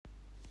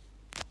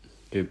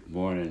Good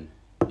morning,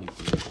 you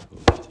beautiful,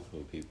 beautiful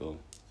people.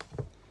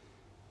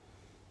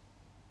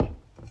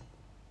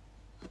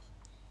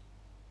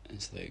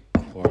 It's like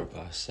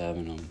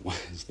 7:15 on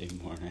Wednesday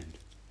morning,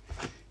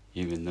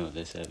 even though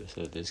this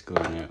episode is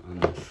going out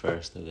on the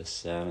 1st of the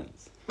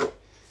 7th,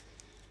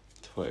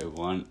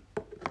 21.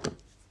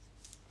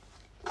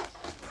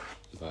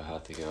 But I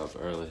had to get up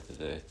early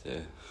today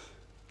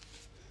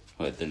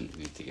I didn't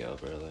need to get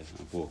up early,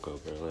 I woke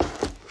up early.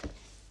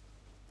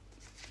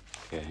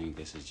 I think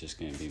this is just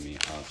going to be me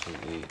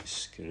absolutely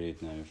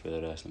screwed now for the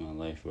rest of my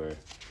life, where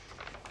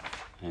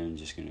I'm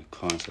just going to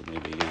constantly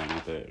be getting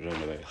up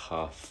around about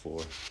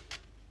 4:30.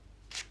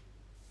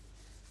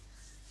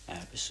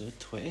 Episode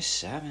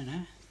 27,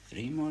 eh?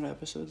 3 more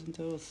episodes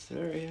until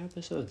 30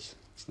 episodes.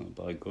 It's not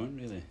bad going,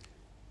 really.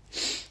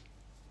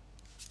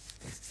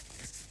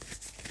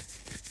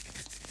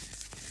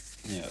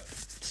 Yeah,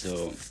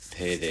 so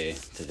payday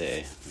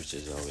today, which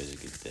is always a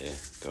good day.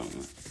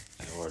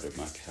 I ordered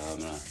my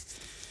camera.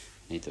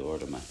 Need to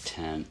order my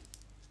tent.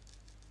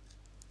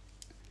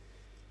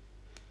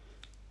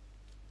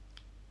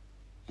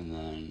 And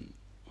then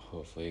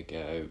hopefully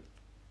get out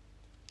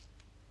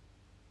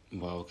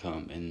while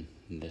camping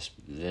this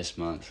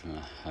month.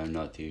 I'm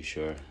not too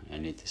sure. I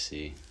need to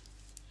see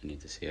how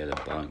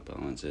the bank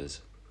balance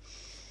is.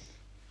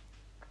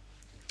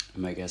 I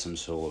might get some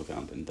solo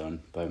camping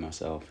done by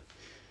myself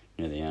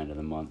near the end of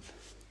the month.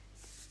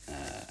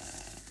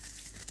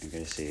 I'm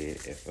going to see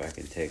if I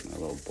can take my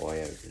little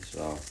boy out as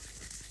well.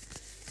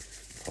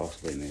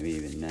 Possibly maybe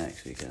even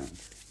next weekend.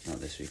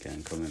 Not this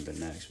weekend coming, but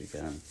next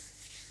weekend.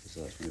 Because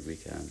that's my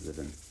weekend with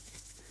him.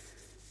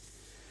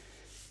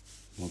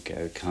 We'll get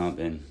out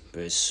camping,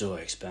 but it's so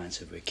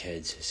expensive with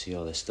kids. See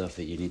all the stuff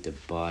that you need to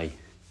buy.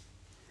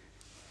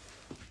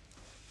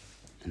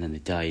 And then they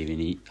don't even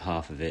eat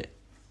half of it.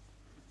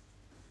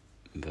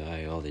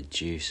 Buy all the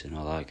juice and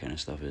all that kind of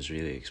stuff is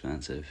really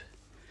expensive.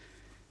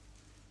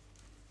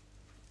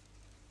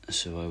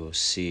 So I will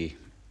see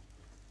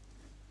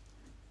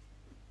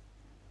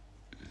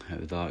how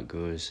that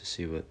goes,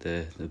 see what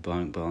the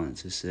bank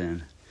balance is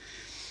saying.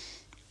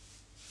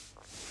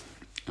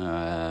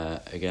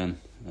 Again,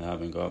 I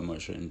haven't got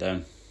much written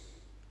down.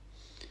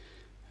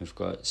 I've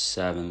got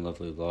 7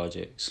 lovely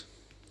logics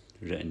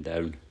written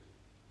down,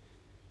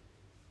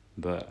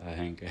 but I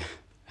think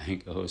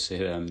I'll say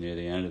them near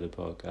the end of the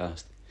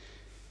podcast.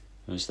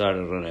 When I start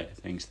to run out of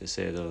things to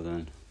say though,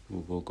 then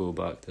we'll go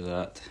back to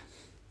that.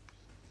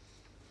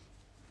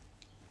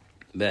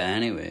 But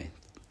anyway,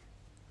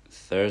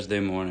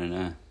 Thursday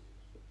morning,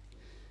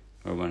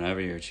 or whenever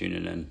you're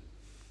tuning in.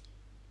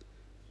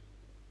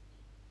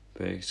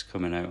 But it's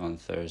coming out on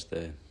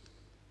Thursday.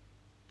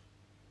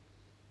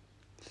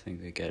 I think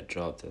they get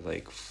dropped at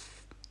like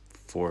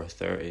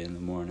 4:30 in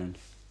the morning.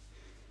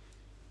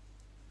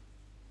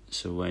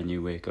 So when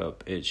you wake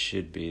up, it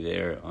should be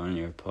there on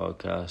your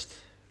podcast,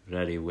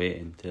 ready,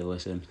 waiting to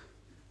listen.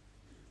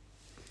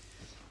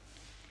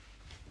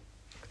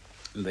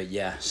 But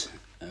yes,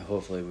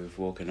 hopefully we've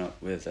woken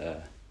up with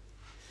a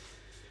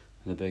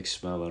big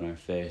smile on our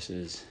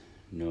faces,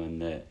 knowing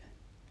that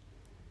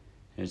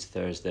it's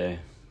Thursday.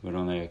 We're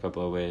only a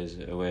couple of days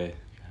away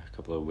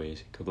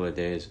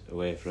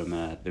from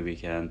the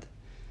weekend.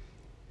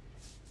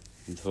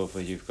 And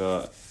hopefully you've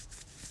got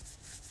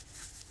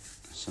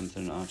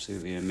something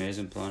absolutely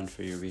amazing planned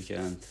for your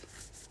weekend.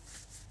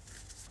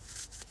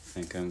 I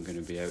think I'm going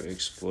to be out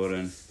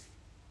exploring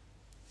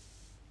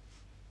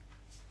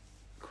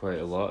quite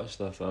a lot of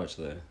stuff,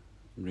 actually.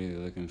 I'm really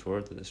looking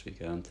forward to this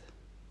weekend.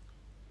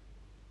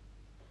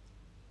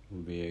 It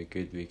will be a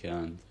good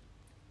weekend.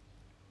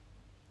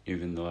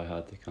 Even though I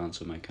had to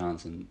cancel my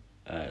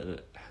I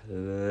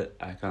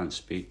can't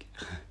speak.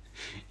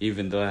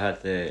 Even though I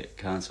had to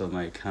cancel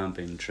my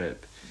camping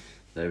trip,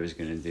 that I was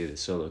going to do the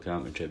solo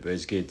camping trip, but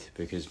it's good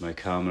because my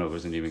camera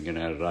wasn't even going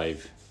to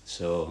arrive,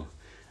 so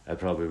I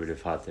probably would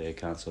have had to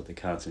cancel the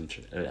camping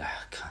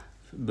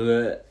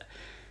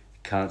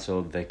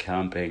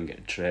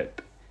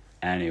trip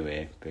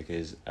anyway,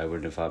 because I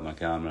wouldn't have had my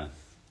camera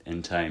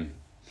in time.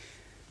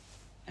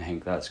 I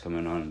think that's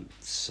coming on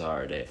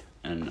Saturday,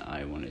 and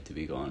I want it to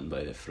be gone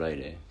by the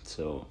Friday,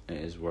 so it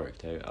has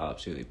worked out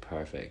absolutely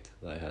perfect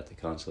that I had to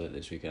cancel it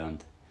this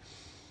weekend.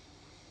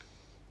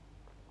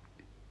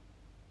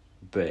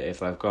 But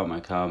if I've got my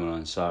camera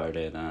on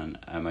Saturday, then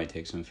I might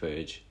take some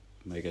footage,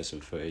 might get some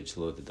footage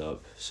loaded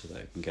up so that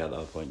I can get that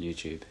up on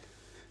YouTube.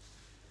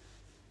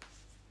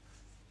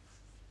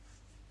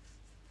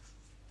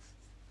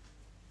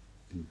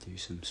 And do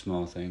some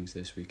small things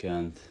this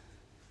weekend.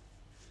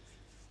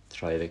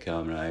 Try the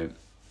camera out.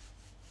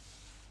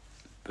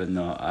 But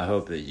no, I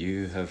hope that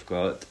you have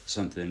got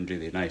something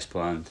really nice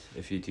planned.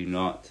 If you do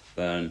not,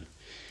 then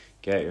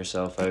get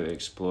yourself out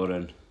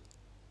exploring.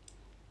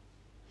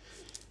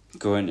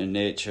 Go into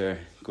nature,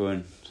 go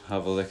and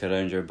have a look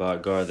around your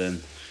back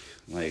garden,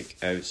 like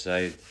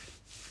outside.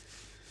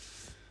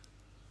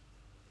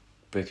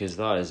 Because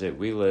that is it.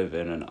 We live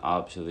in an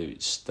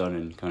absolute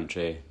stunning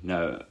country.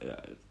 Now,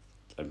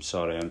 I'm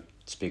sorry, I'm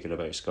speaking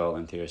about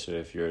Scotland here, so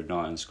if you're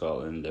not in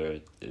Scotland or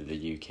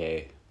the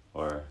UK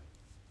or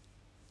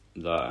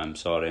that I'm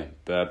sorry.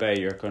 But I bet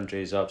your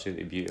country is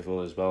absolutely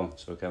beautiful as well,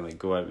 so kind of like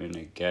go out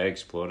and get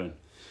exploring.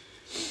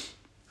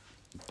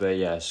 But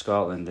yeah,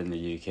 Scotland and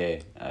the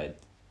UK,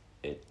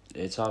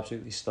 it's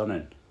absolutely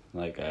stunning.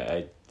 Like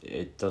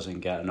it doesn't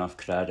get enough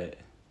credit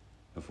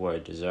of what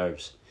it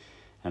deserves,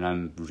 and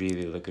I'm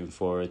really looking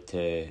forward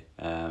to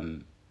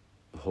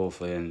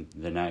hopefully in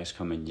the next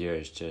coming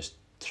years just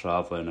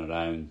traveling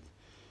around,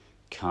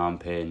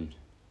 camping,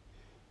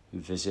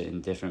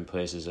 visiting different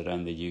places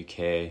around the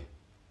UK.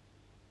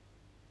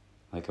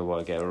 Like I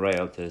want to get right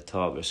up to the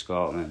top of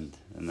Scotland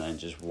and then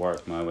just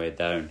work my way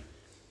down.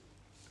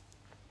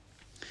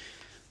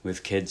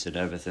 With kids and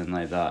everything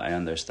like that, I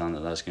understand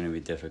that that's going to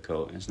be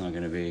difficult. It's not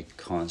going to be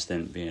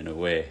constant being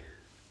away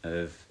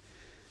of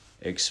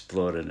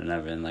exploring and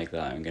everything like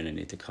that. I'm going to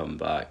need to come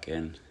back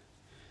and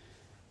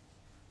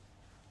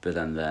but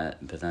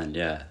then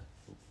yeah,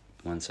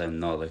 once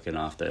I'm not looking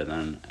after it,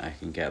 then I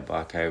can get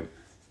back out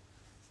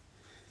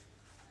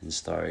and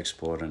start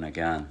exploring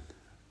again.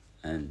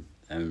 And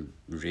I'm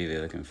really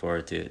looking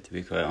forward to it, to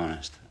be quite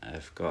honest.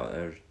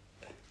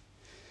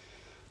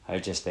 I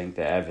just think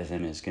that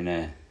everything is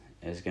gonna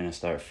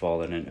start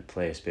falling into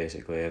place.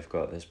 Basically, I've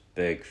got this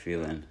big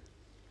feeling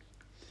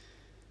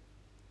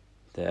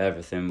that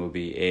everything will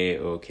be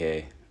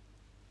A-okay.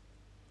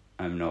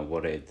 I'm not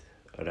worried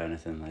or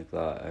anything like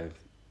that.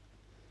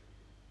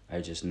 I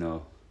just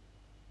know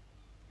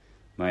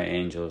my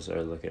angels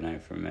are looking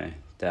out for me,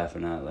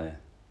 definitely.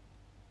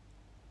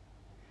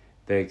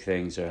 Big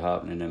things are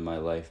happening in my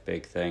life,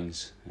 big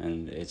things,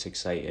 and it's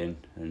exciting,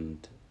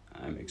 and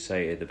I'm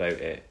excited about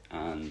it,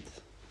 and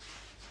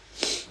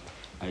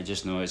I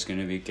just know it's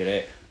going to be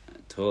great. I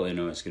totally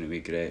know it's going to be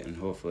great, and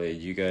hopefully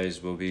you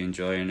guys will be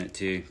enjoying it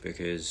too,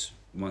 because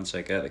once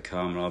I get the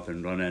camera up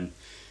and running,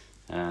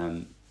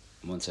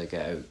 once I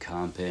get out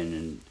camping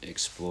and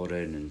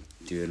exploring and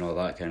doing all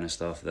that kind of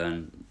stuff,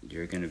 then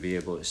you're going to be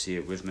able to see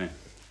it with me.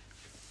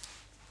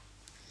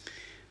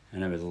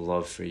 And I would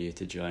love for you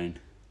to join.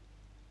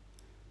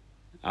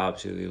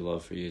 Absolutely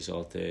love for you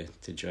all to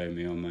join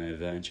me on my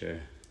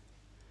adventure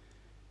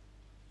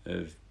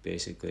of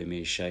basically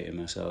me shiting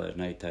myself at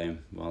night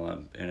time while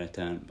I'm in a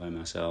tent by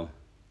myself.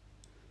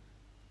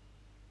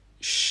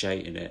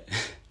 Shiting it.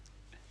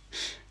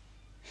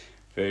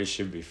 But it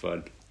should be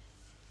fun.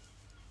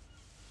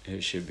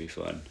 It should be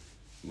fun.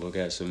 We'll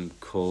get some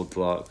cold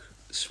block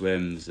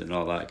swims and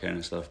all that kind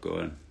of stuff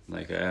going.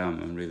 Like I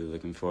am. I'm really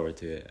looking forward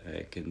to it.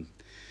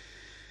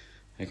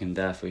 I can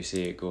definitely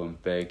see it going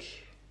big.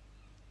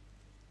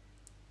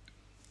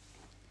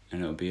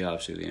 And it'll be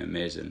absolutely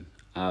amazing.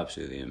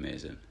 Absolutely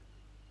amazing.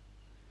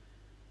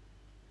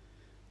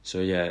 So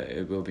yeah,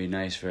 it will be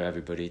nice for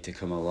everybody to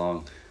come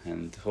along,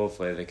 and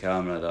hopefully the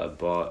camera that I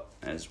bought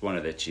is one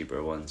of the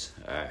cheaper ones.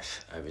 I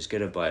was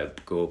going to buy a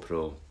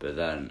GoPro, but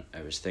then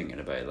I was thinking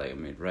about it, like, I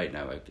mean, right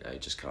now I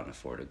just can't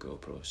afford a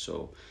GoPro,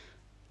 so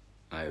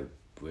I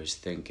was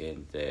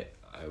thinking that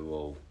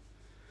I'll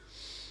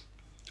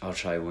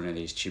try one of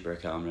these cheaper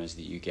cameras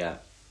that you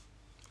get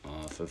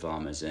off of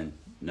Amazon.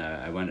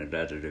 Now, I went and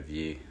read a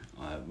review,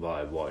 I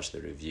watched the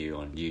review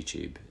on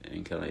YouTube,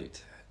 and kind of like,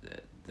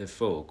 the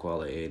photo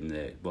quality and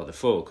the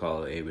photo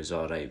quality was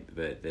alright,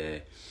 but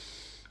the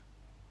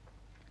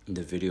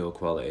video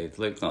quality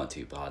looked not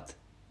too bad.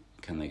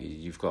 Kind of like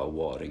you've got a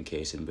water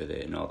encasing with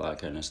it and all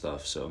that kind of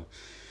stuff. So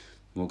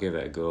we'll give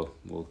it a go.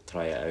 We'll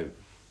try it out.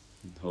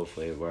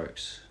 Hopefully it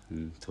works,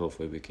 and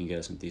hopefully we can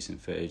get some decent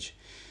footage.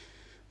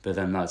 But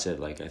then that's it.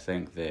 Like I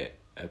think that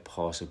I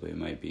possibly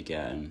might be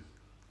getting,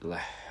 we'll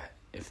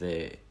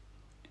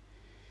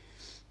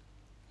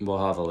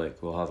have a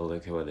look. We'll have a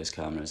look at what this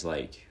camera is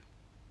like.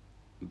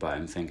 But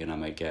I'm thinking I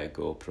might get a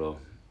GoPro.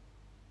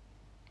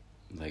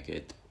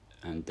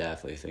 I'm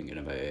definitely thinking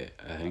about it.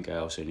 I think I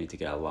also need to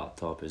get a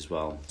laptop as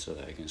well, so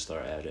that I can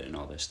start editing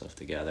all this stuff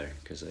together,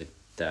 because I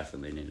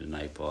definitely need a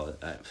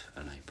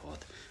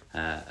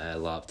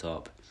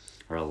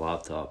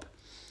laptop,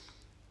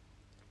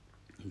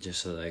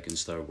 just so that I can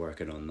start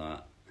working on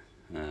that.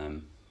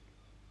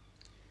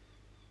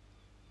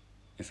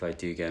 If I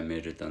do get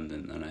made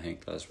redundant, then I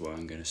think that's what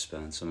I'm going to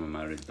spend some of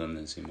my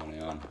redundancy money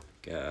on.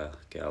 Get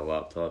a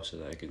laptop so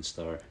that I can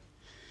start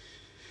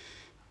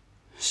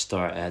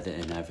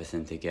editing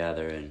everything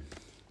together and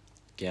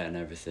getting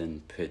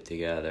everything put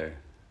together.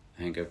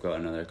 I think I've got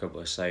another couple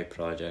of side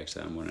projects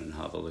that I'm wanting to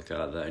have a look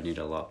at that I need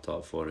a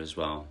laptop for as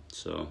well.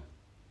 So,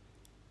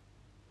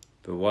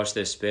 but watch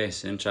this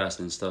space.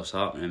 Interesting stuff's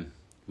happening.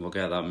 We'll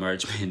get that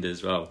merch made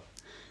as well.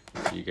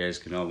 You guys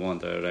can all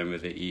wander around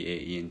with the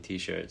E8 Ian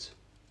t-shirts.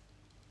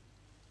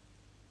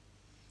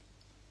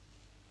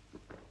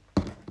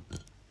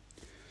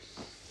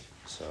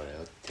 Sorry,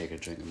 I'll take a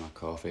drink of my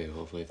coffee.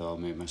 Hopefully that'll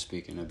make my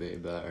speaking a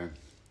bit better.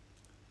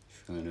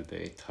 Feeling a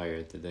bit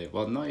tired today.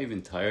 Well, not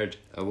even tired.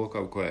 I woke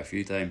up quite a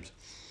few times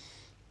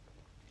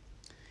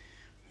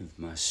with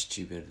my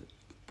stupid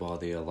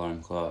body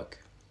alarm clock.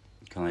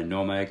 Kind of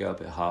normally I get up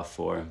at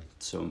 4:30,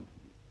 so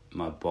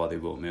my body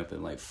woke me up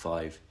at like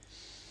 5.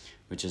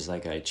 which is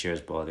like, cheers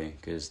buddy,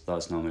 because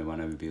that's normally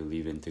when I would be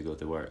leaving to go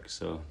to work.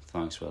 So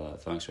thanks for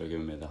that. Thanks for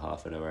giving me the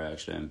half an hour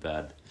extra in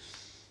bed.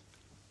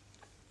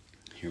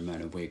 You're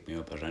meant to wake me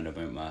up around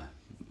about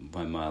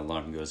when my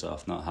alarm goes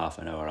off, not half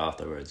an hour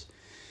afterwards.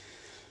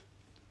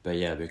 But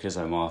yeah, because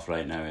I'm off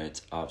right now,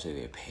 it's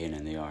absolutely a pain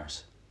in the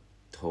arse.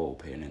 Total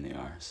pain in the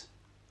arse.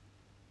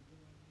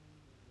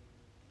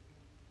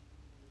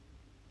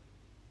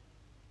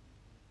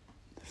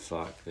 The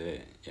fact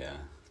that,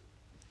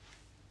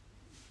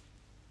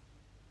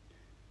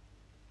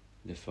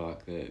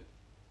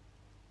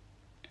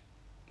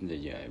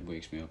 it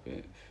wakes me up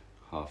at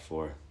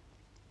 4:30.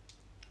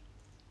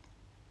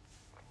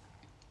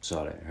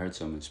 Sorry, I heard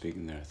someone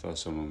speaking there. I thought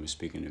someone was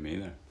speaking to me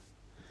there.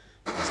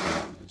 It's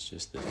not, it's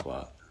just the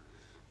flat.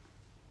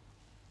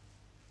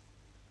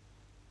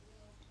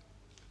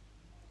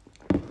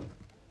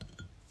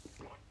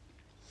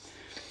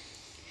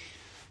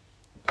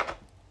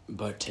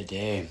 But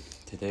today,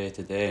 I'm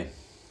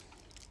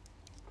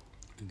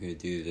going to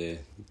do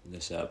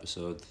this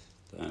episode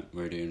that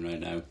we're doing right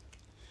now.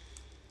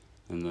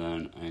 And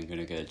then I'm going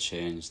to get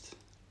changed,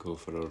 go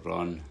for a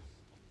run.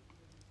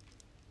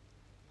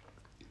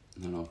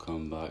 Then I'll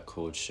come back,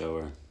 cold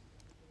shower.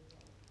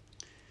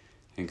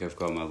 I think I've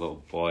got my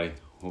little boy.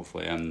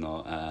 Hopefully I'm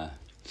not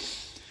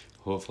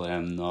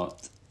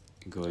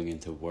going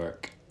into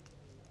work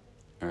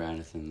or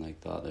anything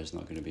like that. There's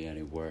not going to be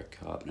any work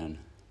happening.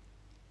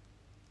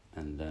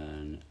 And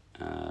then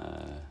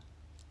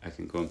I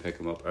can go and pick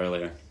him up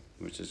earlier,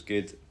 which is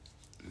good.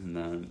 And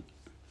then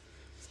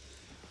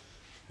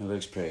it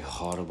looks pretty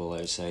horrible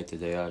outside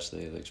today,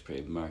 actually. It looks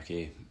pretty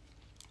murky.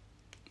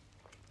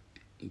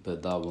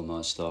 But that will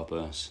not stop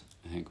us.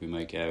 I think we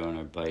might get out on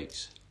our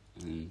bikes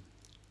and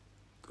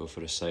go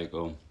for a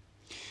cycle.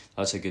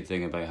 That's a good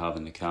thing about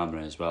having the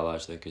camera as well,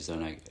 actually, because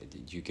then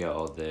you get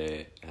all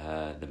the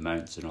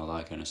mounts and all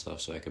that kind of stuff,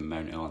 so I can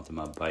mount it onto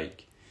my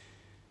bike,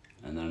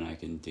 and then I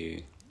can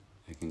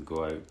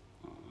go out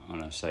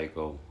on a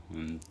cycle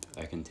and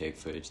I can take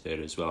footage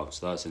there as well.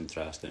 So that's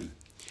interesting.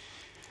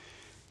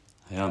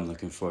 I am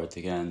looking forward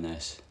to getting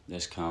this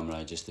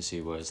camera just to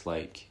see what it's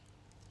like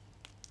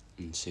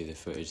and see the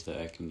footage that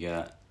I can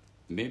get.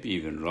 Maybe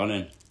even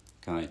running.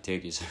 Can I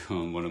take you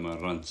on one of my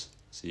runs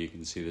so you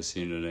can see the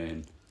scenery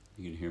and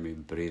you can hear me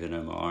breathing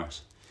out my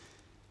arse.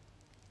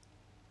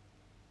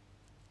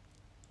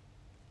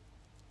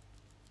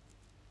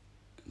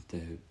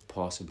 The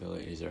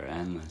possibilities are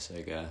endless,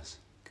 I guess.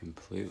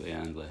 Completely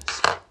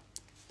endless.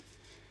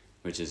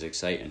 Which is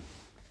exciting.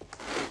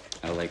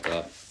 I like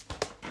that.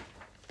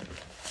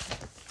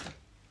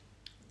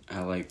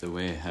 I like the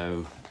way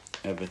how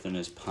everything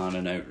is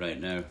panning out right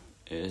now.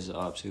 It is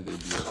absolutely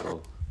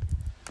beautiful.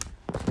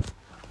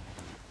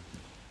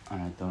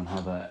 And I don't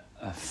have a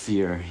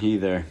fear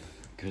either,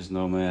 because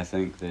normally I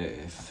think that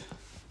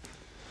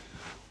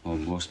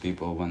most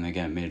people, when they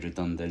get made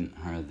redundant,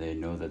 or they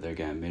know that they're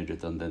getting made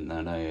redundant,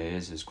 that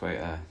is quite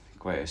a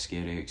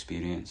scary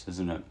experience,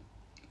 isn't it?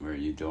 Where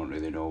you don't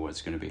really know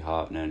what's going to be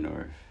happening,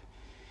 or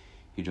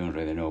you don't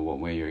really know what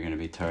way you're going to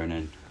be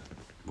turning,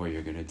 what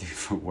you're going to do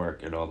for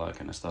work and all that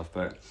kind of stuff.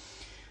 But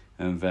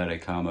I'm very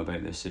calm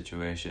about this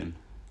situation.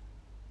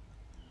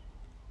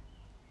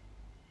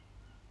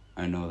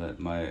 I know that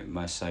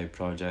my side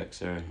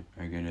projects are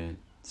going to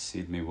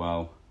suit me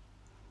well,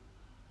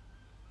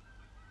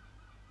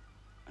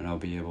 and I'll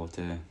be able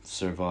to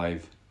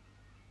survive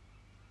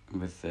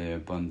with the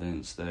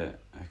abundance that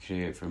I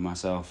create for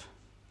myself.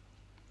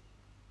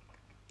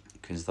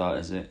 Because that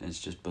is it. It's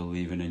just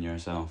believing in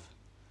yourself.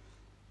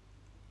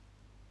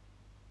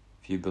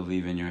 If you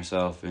believe in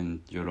yourself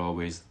and you're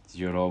already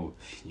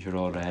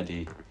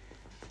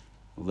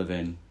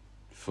living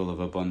full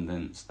of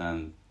abundance,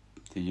 then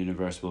the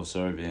universe will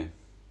serve you.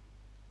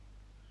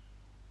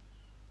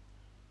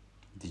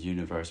 The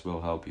universe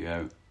will help you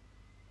out.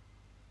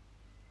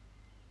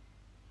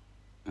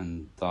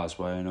 And that's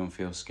why I don't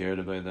feel scared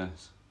about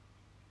this.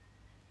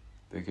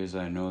 Because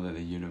I know that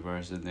the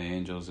universe and the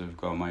angels have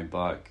got my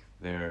back.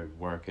 They're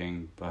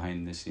working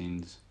behind the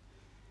scenes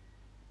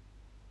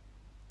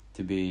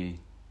to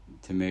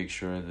make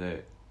sure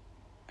that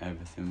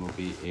everything will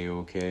be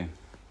A-okay.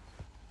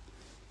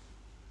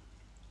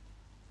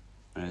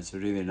 And it's a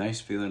really nice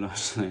feeling,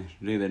 honestly.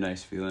 Really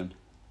nice feeling.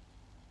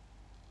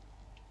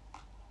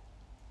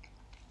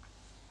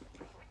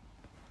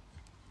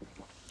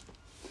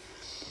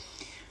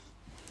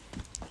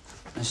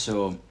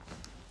 So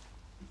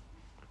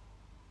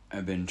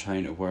I've been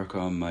trying to work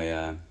on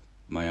my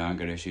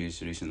anger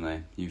issues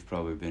recently. You've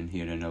probably been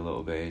hearing a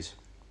little bit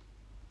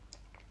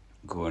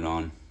going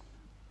on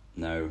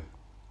now.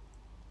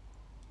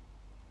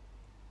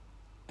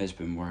 It's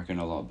been working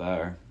a lot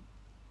better.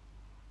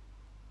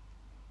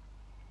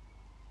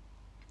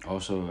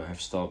 Also,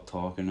 I've stopped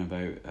talking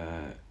about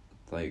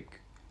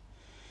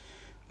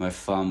my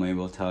family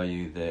will tell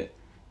you that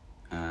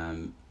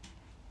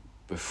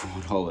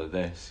before all of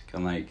this,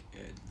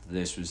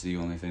 this was the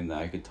only thing that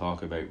I could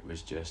talk about,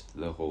 was just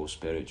the whole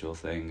spiritual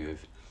thing of,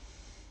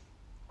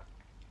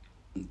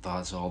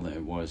 that's all that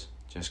it was,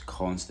 just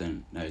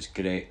constant. Now it's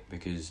great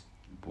because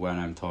when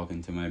I'm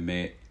talking to my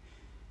mate,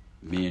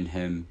 me and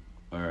him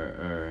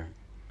are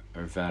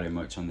very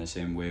much on the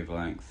same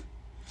wavelength.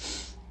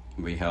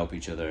 We help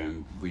each other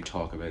and we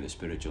talk about the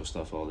spiritual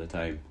stuff all the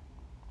time.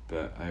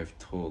 But I've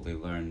totally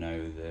learned now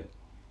that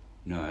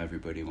not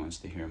everybody wants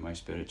to hear my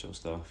spiritual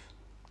stuff.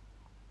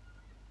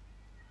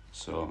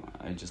 So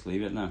I just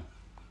leave it now.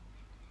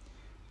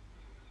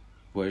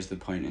 Where's the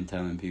point in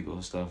telling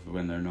people stuff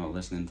when they're not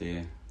listening to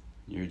you?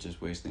 You're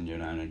just wasting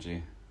your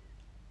energy.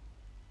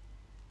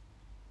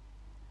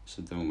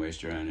 So don't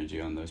waste your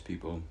energy on those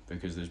people,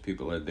 because there's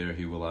people out there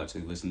who will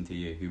actually listen to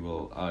you, who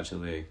will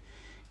actually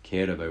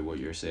care about what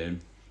you're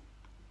saying,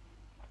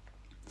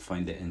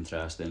 find it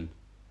interesting.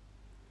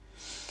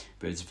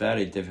 But it's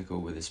very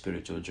difficult with the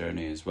spiritual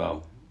journey as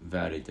well.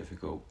 Very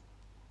difficult.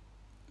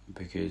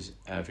 Because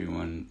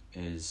everyone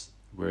is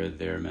where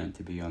they're meant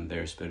to be on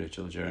their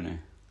spiritual journey.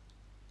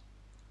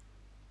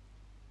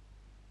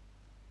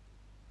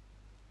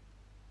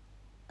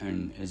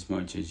 And as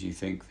much as you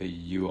think that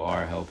you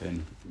are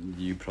helping,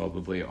 you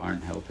probably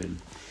aren't helping.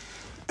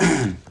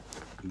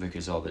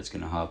 Because all that's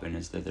going to happen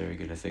is that they're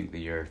going to think that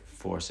you're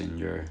forcing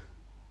your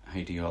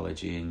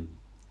ideology and,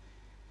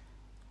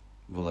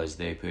 well, as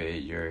they put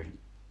it, your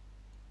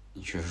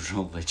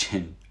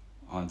religion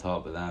on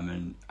top of them.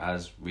 And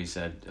as we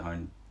said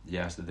on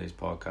yesterday's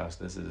podcast,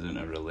 this isn't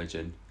a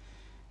religion.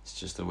 It's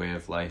just a way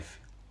of life.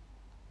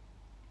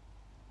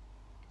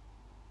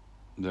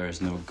 There is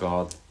no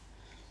God.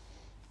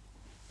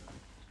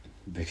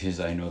 Because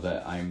I know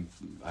that I'm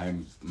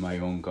my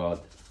own God,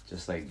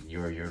 just like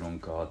you're your own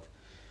God.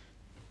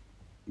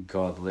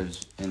 God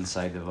lives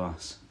inside of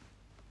us,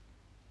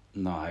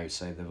 not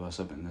outside of us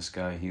up in the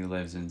sky. He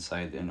lives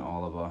inside in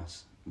all of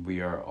us.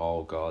 We are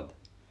all God.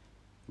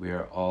 We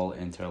are all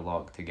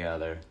interlocked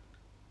together.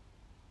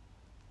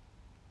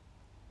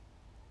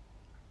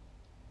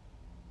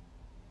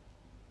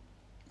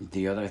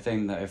 The other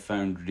thing that I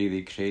found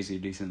really crazy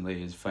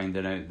recently is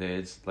finding out that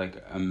it's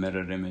like a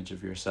mirror image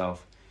of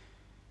yourself.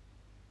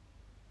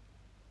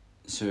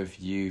 So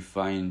if you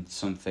find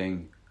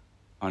something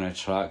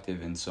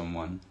unattractive in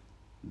someone,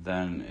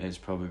 then it's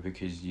probably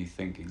because you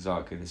think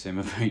exactly the same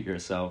about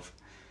yourself.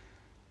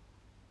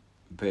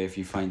 But if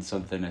you find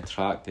something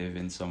attractive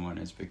in someone,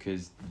 it's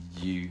because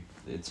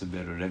it's a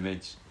mirror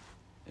image.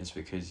 It's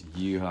because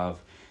you have,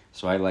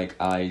 so I like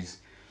eyes.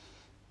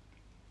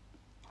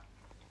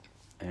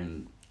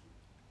 And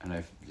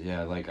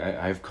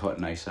I've got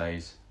nice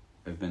eyes,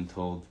 I've been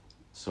told.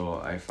 So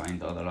I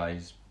find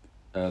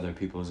other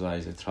people's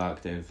eyes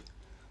attractive.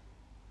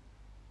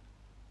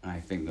 I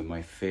think that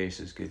my face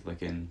is good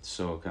looking,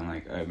 so kind of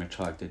like I'm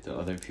attracted to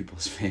other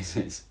people's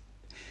faces,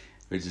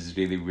 which is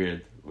really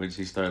weird. Once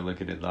you start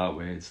looking at it that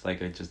way, it's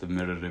like just a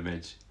mirror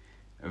image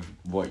of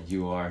what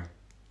you are.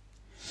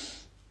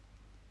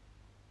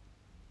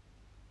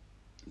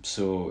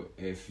 So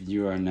if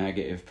you're a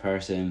negative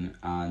person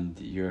and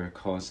you're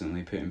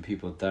constantly putting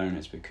people down,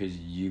 it's because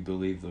you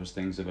believe those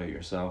things about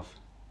yourself,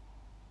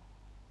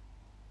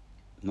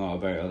 not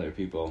about other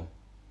people.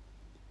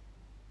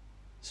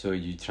 So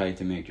you try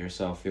to make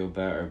yourself feel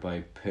better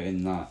by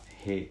putting that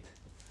hate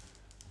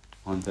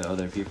onto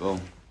other people,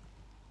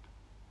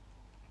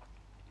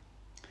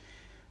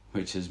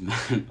 which is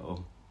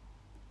mental.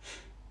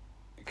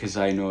 Because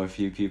I know a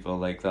few people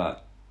like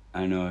that.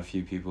 I know a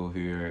few people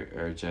who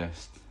are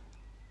just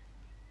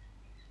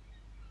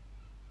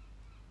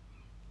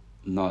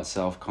not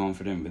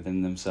self-confident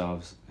within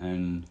themselves,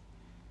 and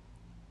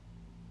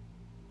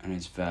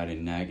it's very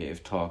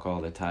negative talk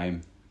all the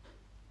time.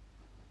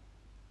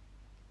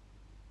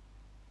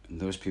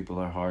 Those people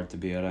are hard to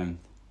be around.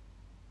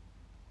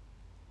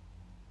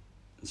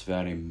 It's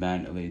very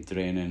mentally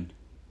draining.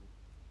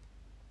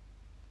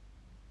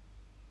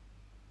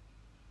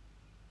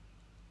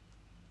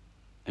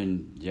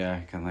 And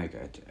yeah,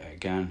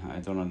 I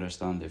don't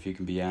understand. If you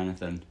can be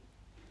anything,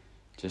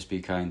 just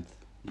be kind.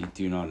 You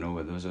do not know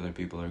what those other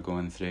people are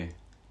going through.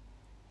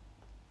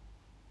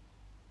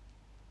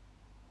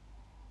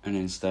 And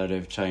instead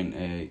of trying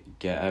to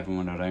get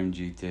everyone around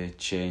you to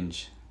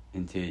change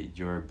into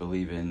your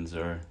believings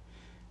or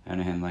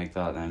anything like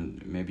that,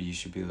 then maybe you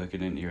should be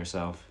looking into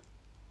yourself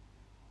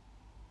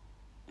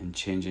and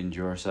changing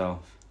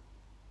yourself.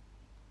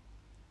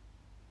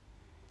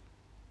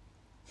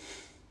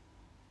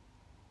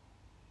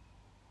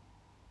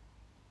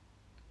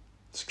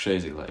 It's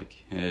crazy, it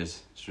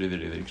is. It's really,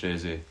 really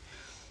crazy.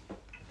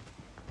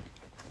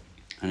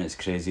 And it's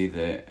crazy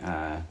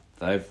that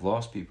I've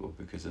lost people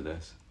because of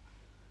this.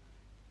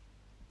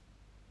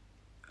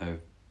 I've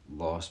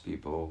lost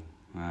people.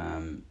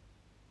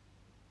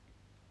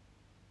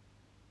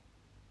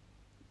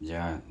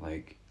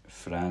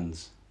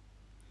 Friends,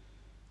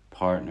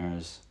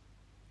 partners,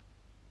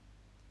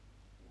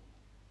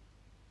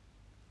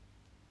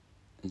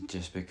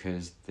 just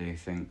because they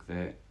think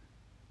that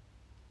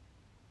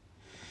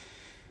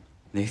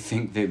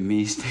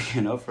me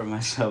sticking up for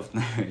myself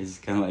now is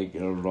kind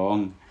of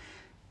wrong,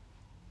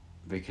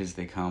 because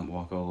they can't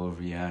walk all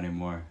over you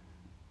anymore,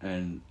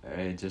 and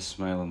I just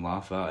smile and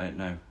laugh at it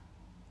now.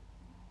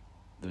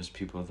 those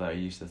people that I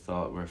used to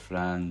thought were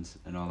friends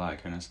and all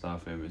that kind of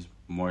stuff. It was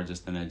more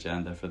just an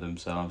agenda for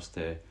themselves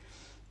to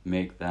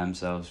make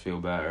themselves feel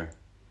better.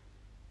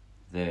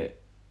 That,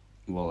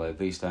 well, at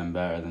least I'm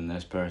better than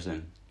this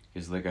person,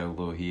 because look how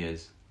low he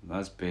is.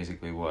 That's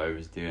basically what I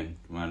was doing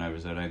when I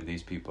was around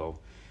these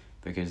people,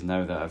 because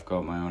now that I've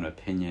got my own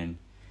opinion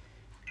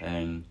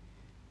and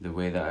the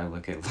way that I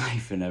look at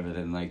life and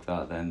everything like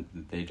that, then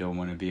they don't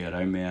want to be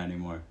around me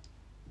anymore.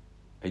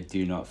 I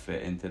do not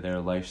fit into their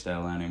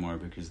lifestyle anymore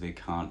because they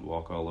can't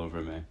walk all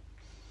over me.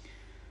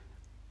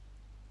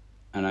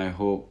 And I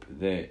hope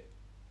that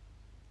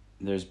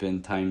there's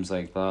been times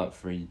like that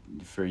for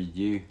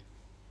you,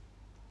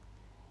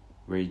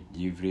 where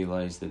you've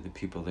realised that the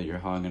people that you're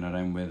hanging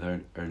around with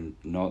are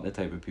not the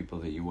type of people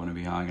that you want to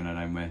be hanging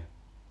around with.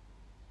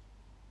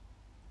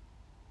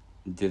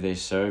 Do they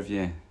serve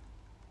you?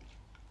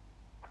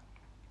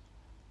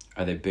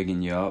 Are they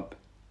bigging you up?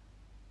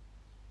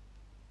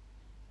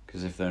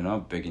 Because if they're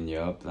not bigging you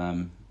up,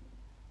 then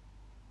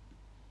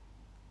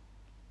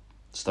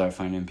start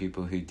finding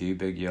people who do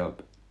big you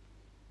up.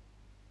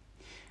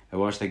 I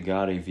watched a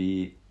Gary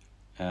Vee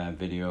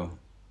video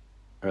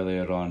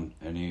earlier on,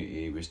 and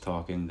he was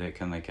talking that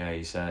kind of like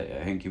he said,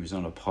 I think he was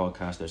on a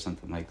podcast or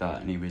something like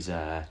that, and he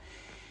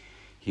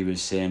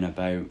was saying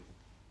about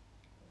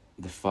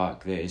the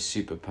fact that his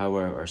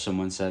superpower, or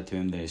someone said to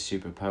him that his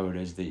superpower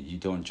is that you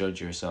don't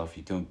judge yourself,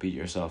 you don't beat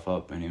yourself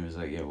up, and he was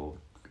like, yeah, well,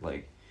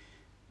 like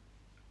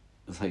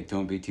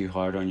don't be too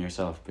hard on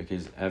yourself,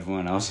 because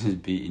everyone else is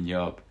beating you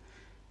up,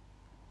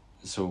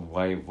 so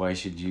why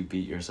should you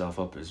beat yourself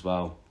up as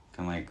well?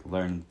 Kind of like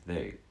learn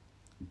that,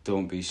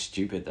 don't be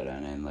stupid or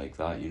anything like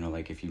that, you know,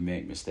 like if you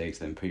make mistakes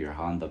then put your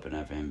hand up and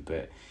everything,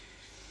 but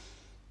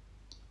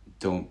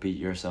don't beat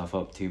yourself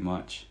up too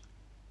much.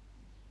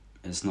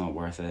 It's not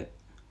worth it,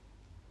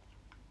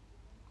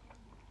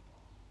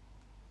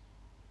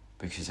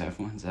 because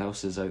everyone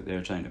else is out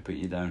there trying to put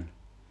you down,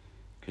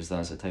 because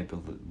that's the type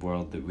of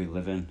world that we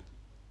live in.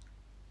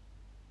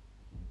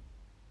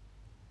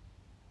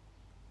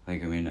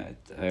 Like, I mean,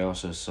 I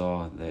also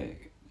saw that,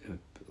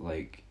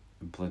 like,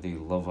 bloody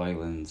Love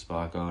Island's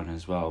back on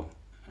as well,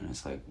 and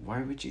it's like,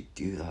 why would you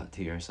do that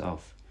to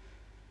yourself?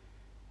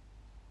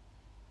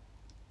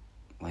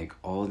 Like,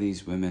 all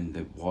these women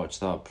that watch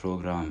that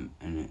program,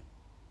 and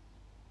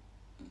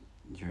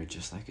you're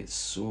just like, it's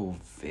so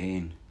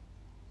vain.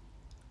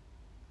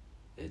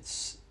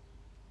 It's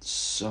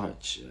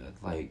such,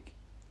 like,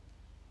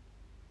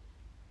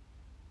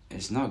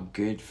 it's not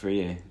good for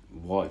you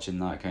watching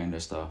that kind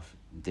of stuff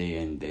day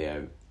in, day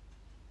out.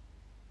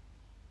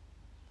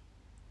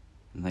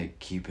 Like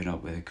keeping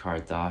up with the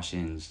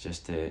Kardashians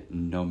just to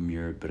numb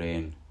your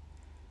brain.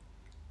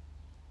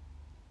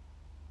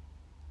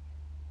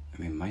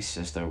 I mean, my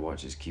sister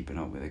watches Keeping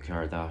Up with the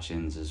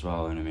Kardashians as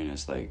well, and I mean,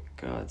 it's like,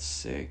 God's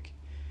sake.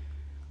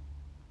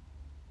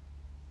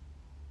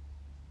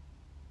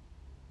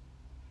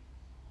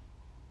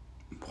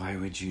 Why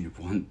would you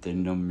want to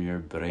numb your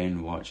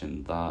brain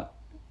watching that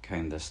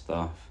kind of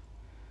stuff?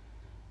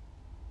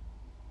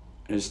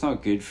 It's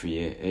not good for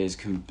you. It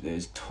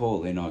is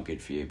totally not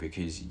good for you,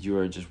 because you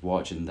are just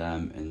watching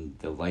them and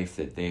the life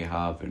that they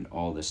have and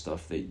all the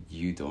stuff that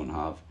you don't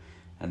have,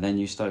 and then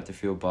you start to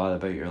feel bad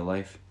about your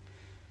life.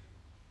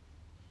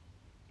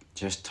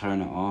 Just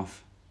turn it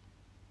off.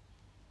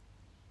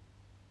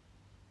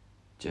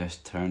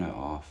 Just turn it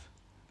off.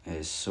 It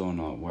is so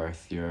not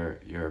worth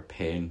your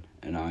pain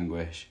and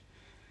anguish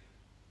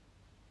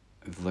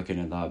of looking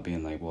at that,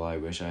 being like, well, I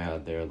wish I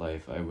had their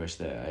life. I wish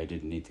that I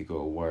didn't need to go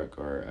to work,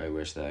 or I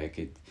wish that I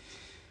could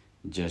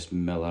just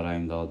mill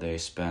around all day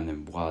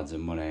spending wads of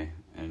money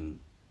and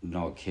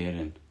not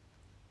caring.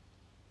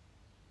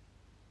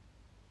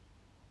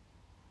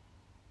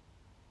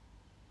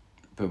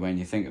 But when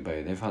you think about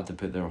it, they've had to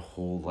put their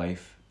whole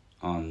life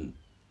on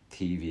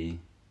TV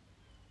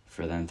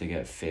for them to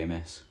get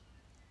famous.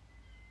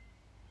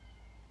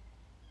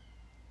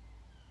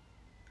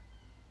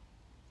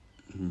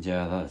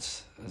 Yeah,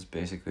 that's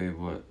basically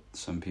what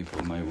some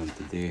people might want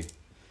to do.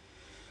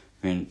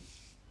 I mean,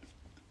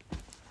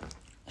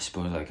 I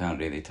suppose I can't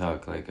really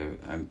talk like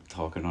I'm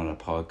talking on a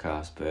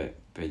podcast,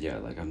 but yeah,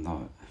 like I'm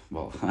not,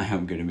 well, I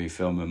am going to be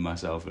filming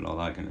myself and all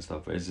that kind of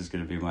stuff, but it's just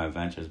going to be my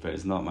adventures, but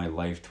it's not my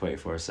life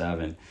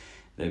 24/7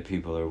 that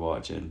people are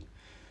watching.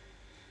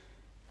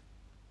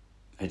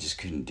 I just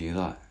couldn't do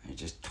that. I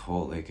just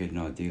totally could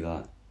not do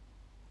that.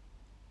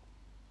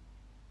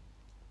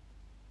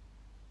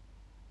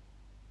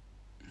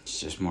 It's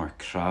just more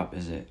crap,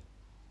 is it?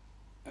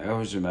 I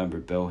always remember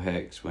Bill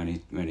Hicks when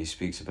he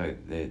speaks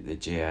about the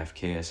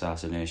JFK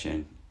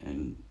assassination,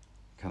 and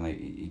kind of like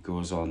he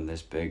goes on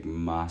this big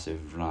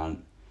massive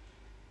rant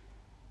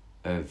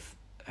of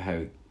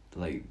how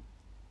like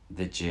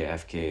the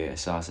JFK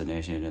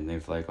assassination, and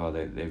they've like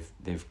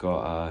they've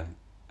got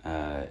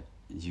a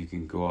you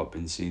can go up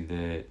and see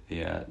the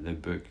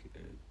book,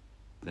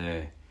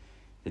 the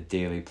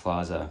Daily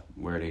Plaza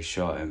where they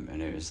shot him,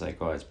 and it was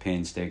like, oh, it's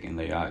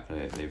painstakingly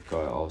accurate. They've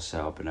got it all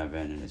set up and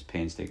everything, and it's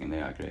painstakingly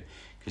accurate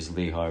because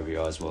Lee Harvey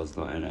Oswald's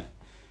not in it.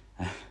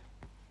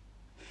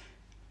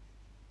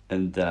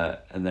 And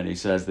then he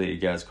says that he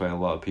gets quite a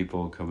lot of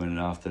people coming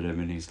after him,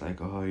 and he's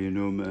like, oh,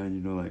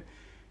 man,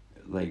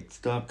 like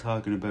stop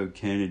talking about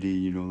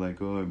Kennedy,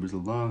 like, oh, it was a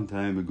long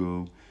time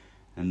ago.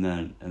 And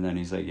then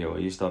he's like, yeah, well,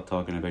 you stop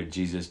talking about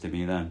Jesus to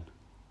me then.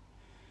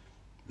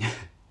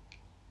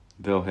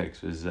 Bill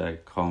Hicks was a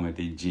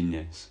comedy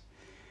genius.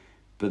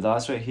 But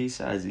that's what he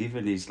says.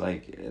 Even he's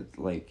like,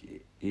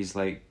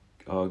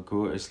 oh,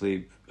 go to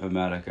sleep,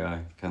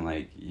 America.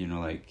 Can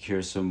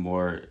here's some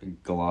more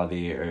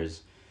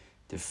gladiators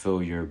to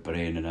fill your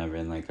brain and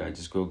everything like that.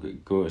 Just go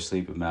to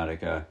sleep,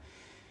 America.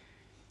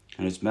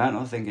 And it's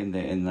mental thinking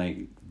that in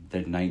like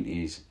the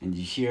 90s, and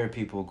you hear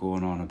people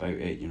going on about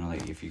it,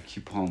 like if you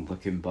keep on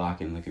looking back,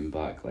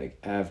 like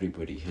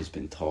everybody has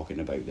been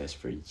talking about this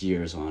for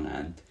years on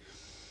end,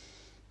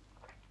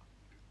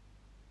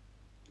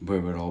 where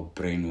we're all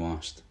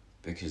brainwashed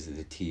because of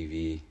the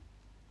TV.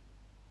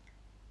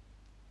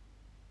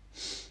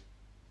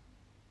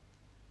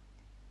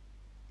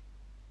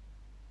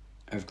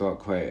 I've got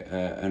quite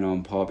an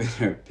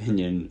unpopular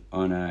opinion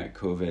on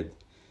COVID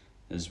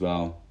as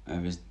well. I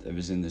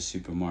was in the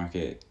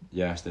supermarket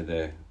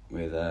yesterday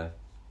with the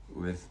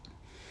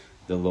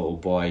little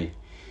boy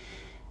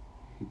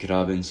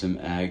grabbing some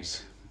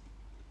eggs,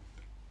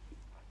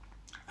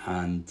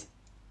 and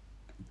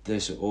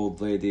this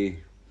old lady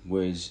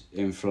was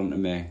in front of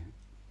me,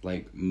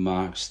 like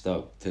maxed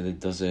up to the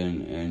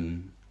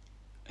dozen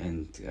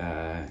and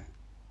kind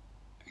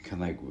of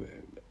like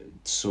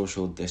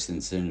social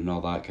distancing and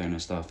all that kind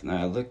of stuff.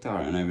 Now I looked at her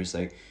and I was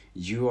like,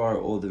 you are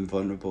old and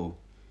vulnerable,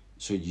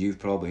 so you've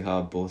probably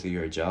had both of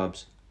your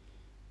jabs.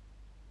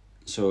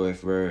 So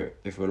if we're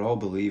all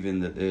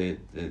believing that the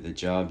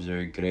jabs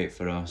are great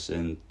for us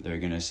and they're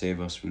gonna save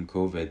us from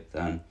COVID,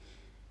 then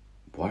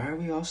why are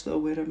we all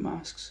still wearing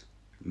masks?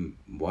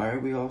 Why are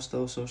we all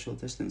still social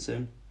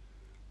distancing?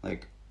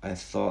 Like, I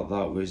thought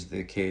that was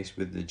the case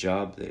with the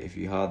jab, that if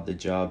you had the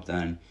jab,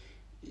 then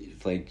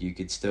like you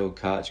could still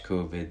catch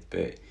COVID,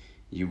 but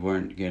it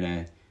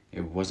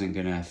wasn't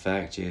gonna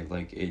affect you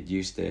like it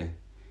used to.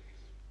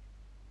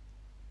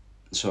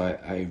 So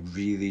I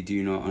really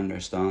do not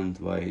understand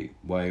why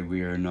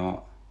we're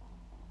not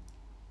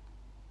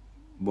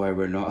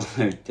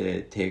allowed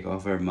to take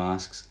off our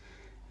masks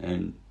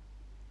and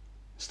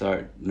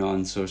start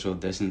non-social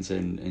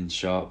distancing in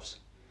shops.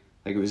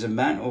 Like, it was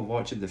mental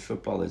watching the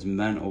football, it's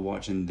mental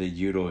watching the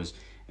Euros,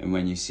 and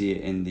when you see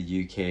it in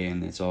the UK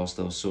and it's all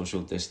still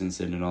social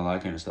distancing and all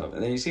that kind of stuff,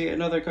 and then you see it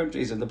in other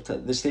countries and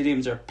the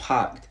stadiums are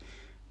packed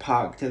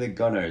to the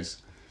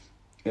gunners.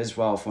 It's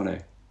well funny.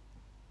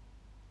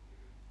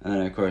 And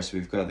then of course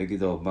we've got the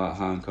good old Matt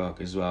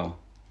Hancock as well,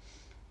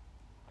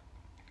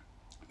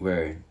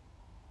 where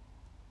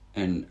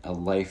in a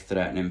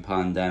life-threatening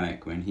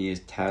pandemic, when he is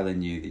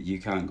telling you that you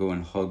can't go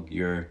and hug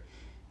your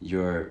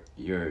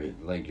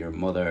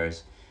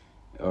mothers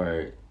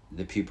or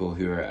the people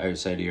who are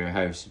outside of your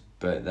house,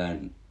 but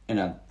then in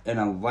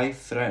a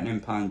life-threatening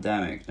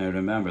pandemic, now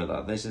remember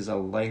that this is a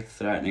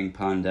life-threatening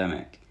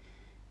pandemic,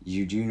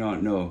 you do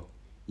not know,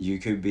 you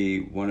could be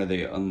one of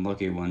the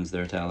unlucky ones.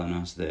 They're telling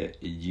us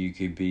that you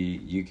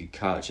could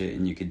catch it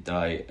and you could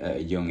die at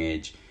a young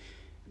age.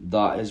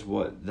 That is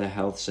what the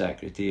health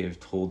secretary have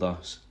told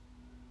us.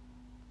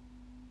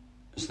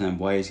 So then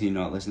why is he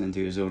not listening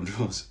to his own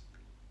rules?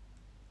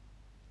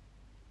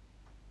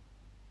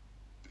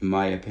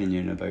 My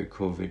opinion about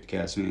COVID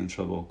gets me in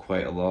trouble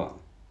quite a lot.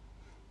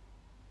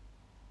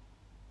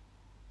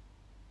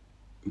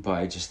 But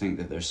I just think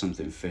that there's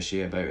something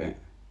fishy about it.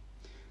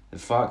 The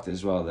fact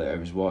as well that I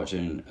was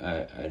watching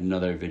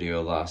another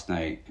video last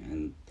night,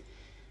 and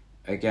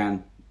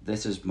again,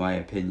 this is my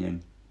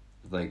opinion.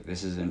 Like,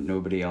 this isn't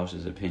nobody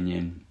else's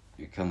opinion.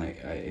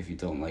 If you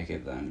don't like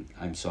it, then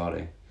I'm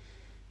sorry.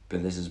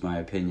 But this is my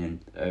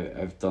opinion.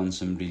 I've done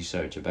some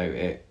research about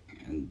it,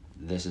 and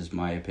this is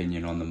my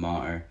opinion on the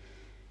matter.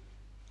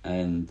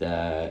 And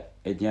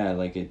yeah,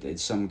 like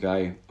it's some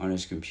guy on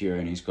his computer,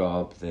 and he's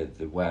got up the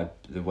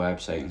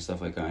website and stuff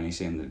like that, and he's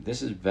saying that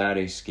this is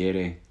very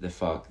scary, the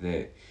fact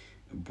that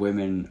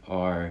women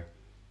are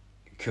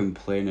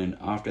complaining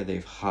after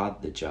they've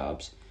had the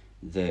jabs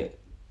that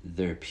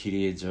their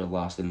periods are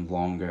lasting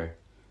longer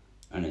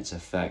and it's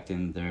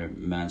affecting their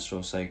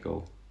menstrual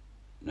cycle.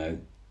 Now,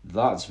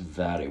 that's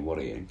very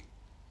worrying.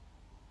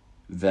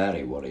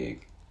 Very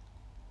worrying.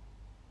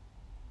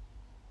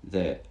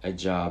 That a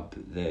jab,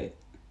 that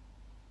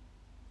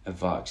a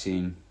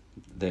vaccine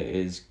that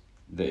is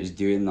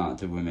doing that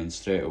to women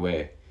straight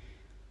away,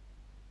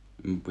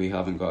 we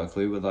haven't got a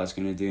clue what that's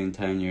going to do in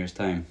 10 years'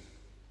 time.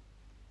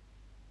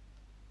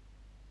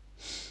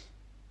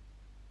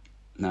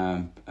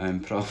 Now, I'm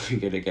probably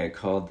going to get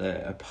called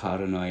a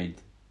paranoid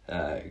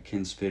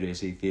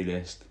conspiracy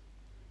theorist,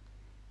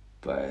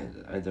 but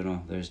I don't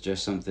know, there's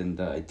just something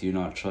that I do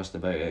not trust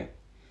about it.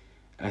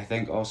 I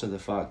think also the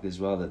fact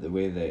as well that the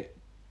way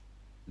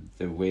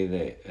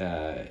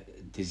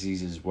that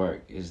diseases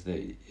work is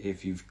that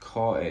if you've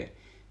caught it,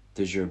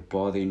 does your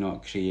body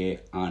not create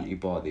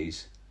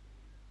antibodies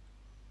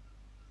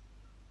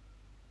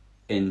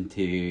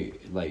into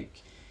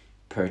like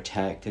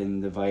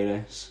protecting the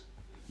virus?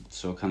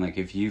 So kind of like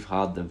if you've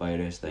had the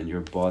virus, then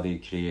your body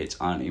creates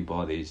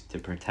antibodies to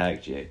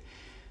protect you.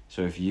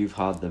 So if you've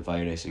had the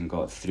virus and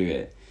got through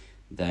it,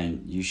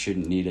 then you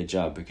shouldn't need a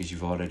jab because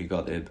you've already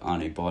got the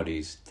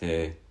antibodies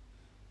to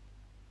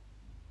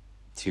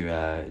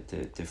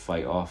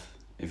fight off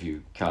if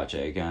you catch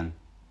it again.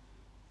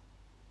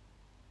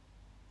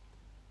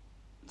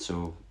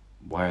 So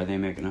why are they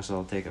making us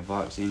all take a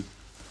vaccine?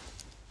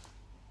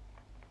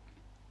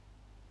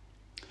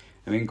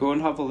 I mean, go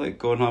and have a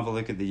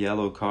look at the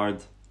yellow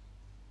card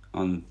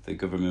on the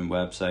government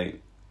website,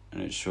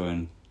 and it's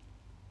showing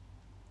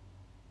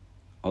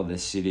all the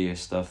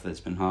serious stuff that's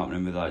been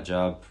happening with that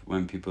jab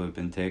when people have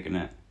been taking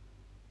it.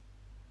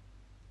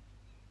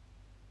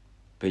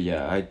 But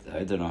yeah, I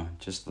don't know,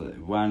 just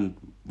when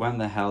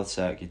the health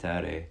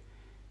secretary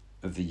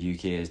of the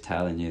UK is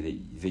telling you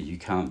that you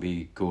can't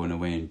be going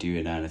away and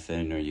doing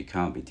anything, or you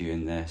can't be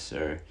doing this,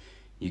 or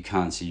you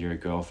can't see your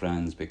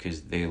girlfriends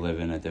because they live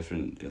in a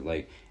different,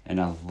 like, in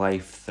a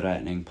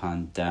life-threatening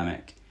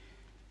pandemic.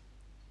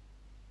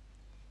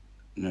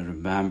 Now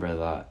remember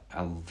that,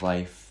 a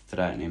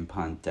life-threatening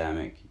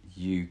pandemic,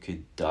 you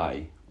could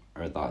die,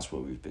 or that's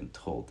what we've been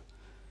told.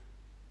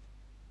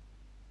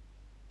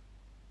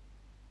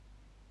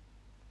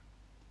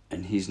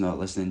 And he's not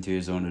listening to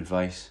his own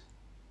advice.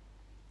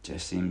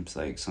 Just seems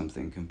like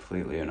something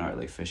completely and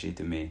utterly fishy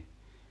to me.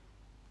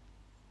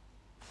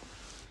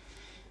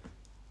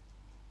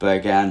 But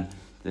again,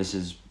 this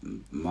is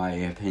my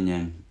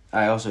opinion.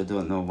 I also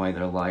don't know why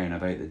they're lying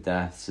about the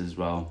deaths as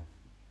well.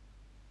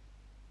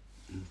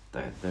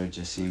 There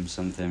just seems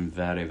something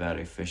very,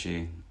 very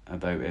fishy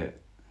about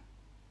it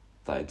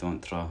that I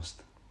don't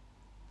trust.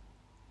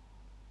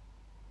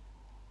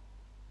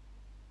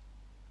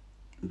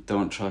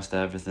 Don't trust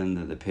everything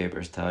that the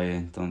papers tell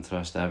you. Don't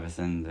trust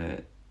everything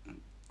that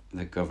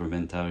the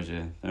government tells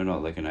you. They're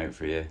not looking out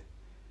for you.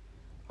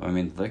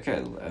 Look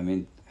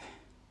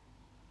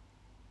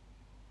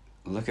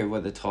at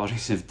what the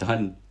Tories have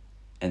done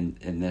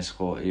in this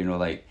whole,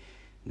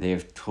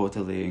 they've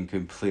totally and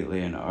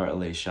completely and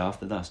utterly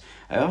shafted us.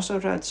 I also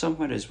read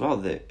somewhere as well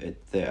that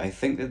I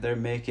think that they're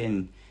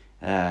making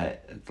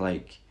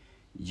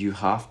you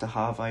have to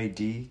have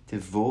ID to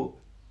vote.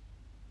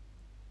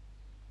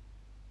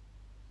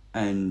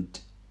 And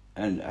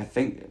I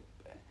think,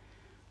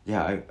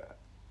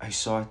 I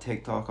saw a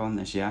TikTok on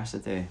this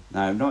yesterday.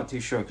 Now, I'm not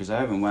too sure because I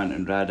haven't went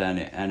and read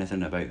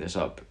anything about this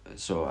up,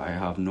 so I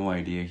have no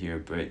idea here.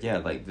 But yeah,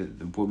 like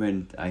the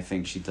woman, I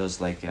think she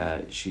does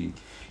she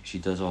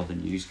does all the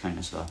news kind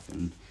of stuff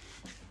and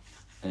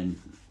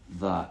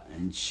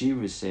she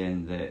was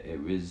saying that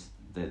it was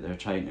that they're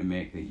trying to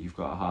make that you've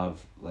got to have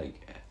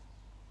like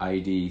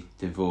ID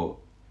to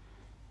vote,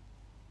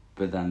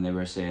 but then they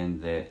were saying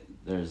that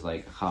there's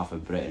like half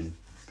of Britain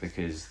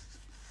because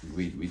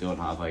we don't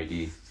have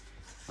ID.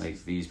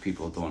 Like, these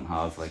people don't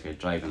have like a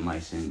driving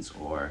license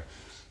or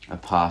a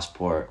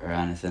passport or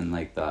anything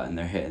like that, and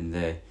they're hitting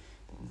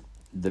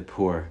the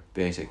poor,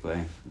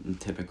 basically, in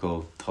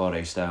typical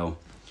Tory style.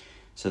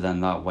 So then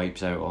that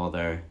wipes out all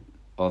the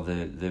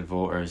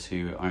voters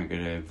who aren't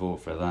going to vote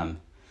for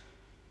them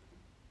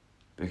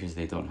because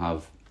they don't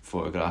have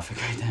photographic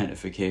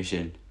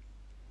identification.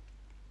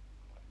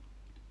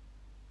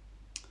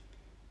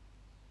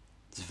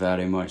 It's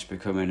very much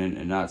becoming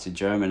into Nazi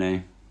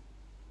Germany.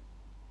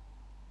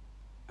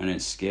 And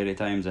it's scary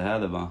times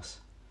ahead of us,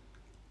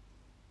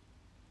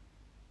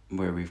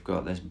 where we've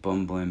got this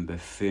bumbling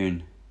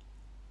buffoon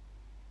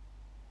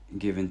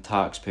giving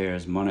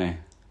taxpayers money.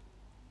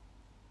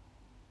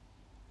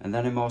 And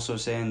then him also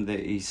saying that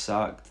he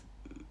sacked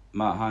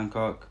Matt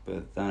Hancock,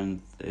 but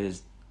then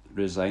his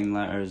resign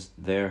letter's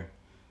there.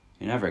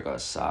 He never got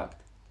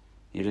sacked.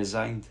 He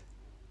resigned.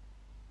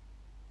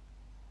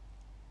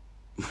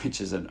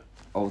 Which is an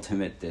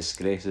ultimate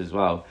disgrace as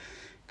well,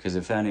 because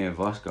if any of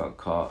us got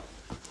caught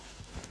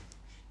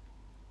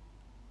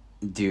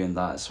doing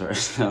that sort of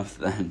stuff,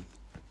 then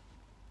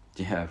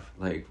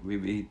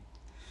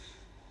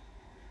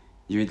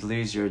you would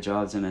lose your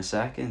jobs in a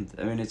second.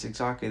 I mean, it's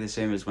exactly the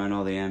same as when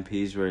all the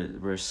MPs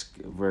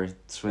were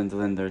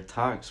swindling their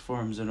tax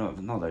forms, or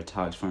not their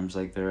tax forms,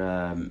 like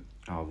their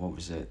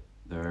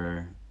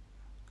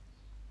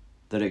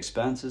their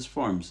expenses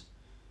forms,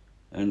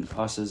 and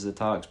us as the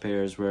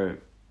taxpayers were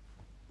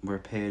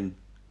paying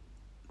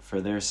for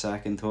their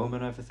second home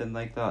and everything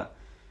like that.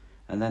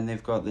 And then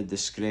they've got the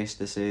disgrace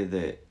to say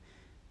that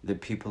the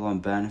people on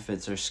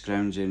benefits are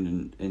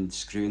scrounging and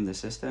screwing the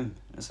system.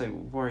 It's like,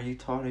 what are you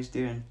Tories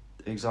doing?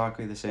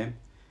 Exactly the same.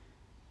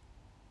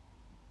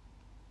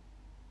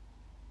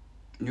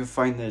 You'll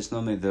find that it's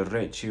normally the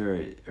rich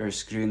who are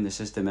screwing the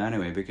system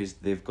anyway, because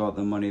they've got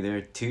the money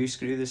there to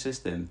screw the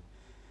system.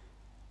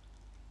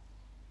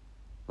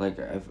 Like,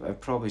 I've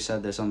probably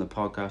said this on the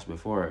podcast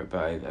before,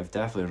 but I've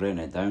definitely written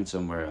it down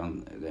somewhere.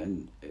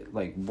 And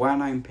like,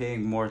 when I'm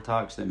paying more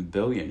tax than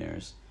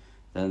billionaires,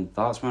 then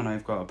that's when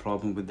I've got a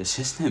problem with the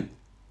system.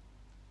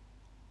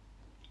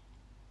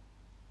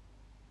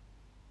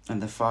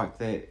 And the fact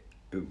that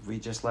we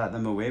just let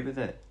them away with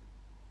it.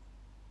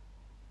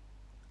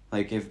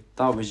 Like, if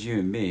that was you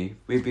and me,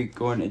 we'd be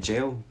going to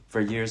jail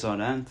for years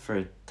on end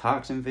for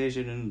tax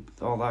evasion and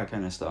all that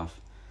kind of stuff.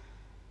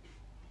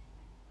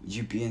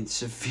 You'd be in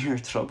severe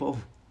trouble.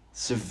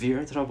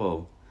 Severe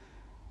trouble.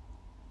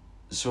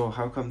 So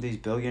how come these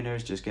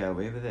billionaires just get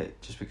away with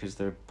it? Just because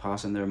they're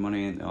passing their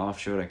money into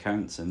offshore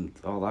accounts and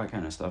all that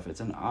kind of stuff. It's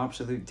an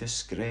absolute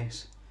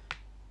disgrace.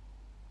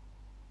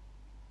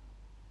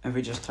 And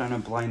we just turn a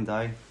blind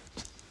eye.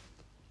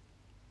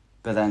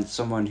 But then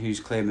someone who's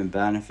claiming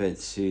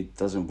benefits, who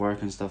doesn't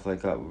work and stuff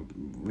like that,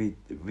 we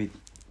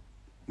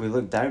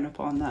look down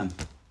upon them.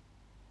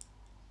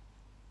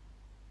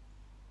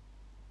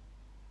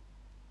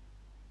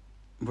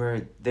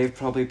 Where they've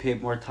probably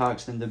paid more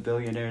tax than the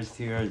billionaires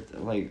who are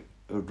like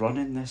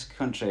running this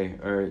country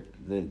or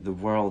the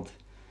world.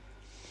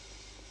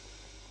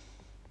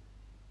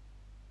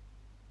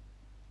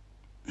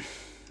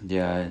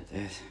 Yeah,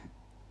 it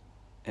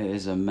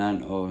is a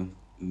mental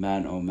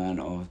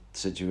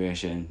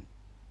situation.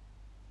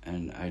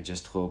 And I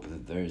just hope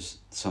that there's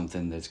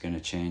something that's going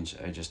to change.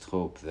 I just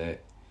hope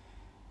that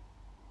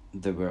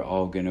we're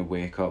all going to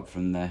wake up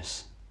from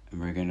this and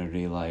we're going to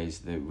realise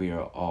that we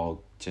are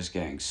all just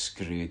getting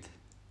screwed.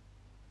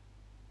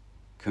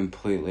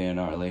 Completely and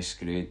utterly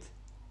screwed.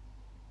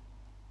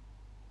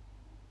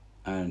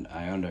 And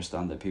I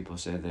understand that people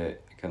say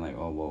that, kind of like,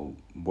 oh, well,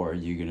 what are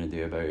you going to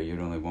do about it?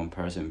 You're only one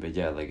person. But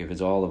yeah, like, if it's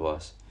all of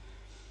us,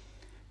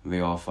 we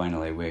all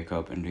finally wake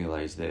up and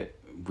realise that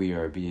we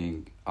are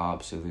being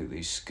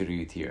absolutely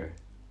screwed here.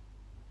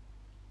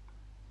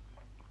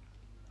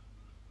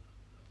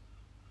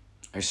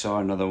 I saw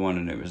another one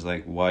and it was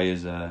like, why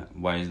is the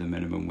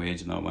minimum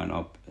wage not went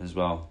up as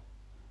well?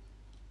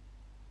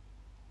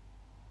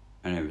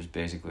 And it was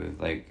basically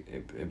like,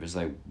 it was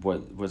like,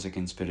 what's a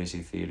conspiracy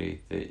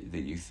theory that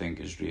you think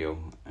is real?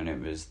 And it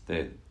was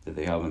that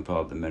they haven't put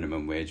up the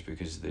minimum wage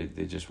because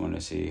they just want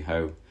to see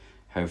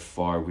how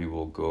far we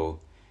will go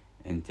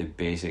into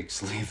basic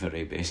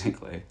slavery,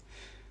 basically.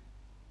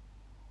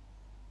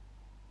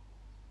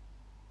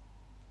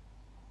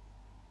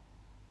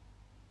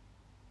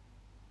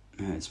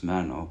 It's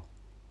mental.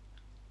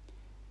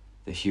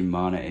 The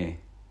humanity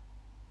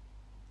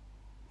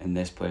in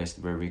this place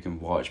where we can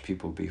watch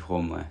people be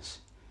homeless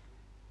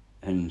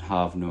and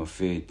have no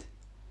food,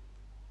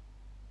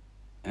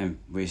 and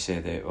we say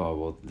that, oh,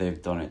 well,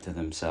 they've done it to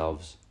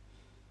themselves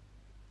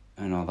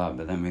and all that,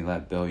 but then we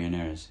let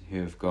billionaires who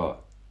have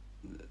got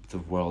the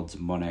world's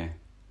money,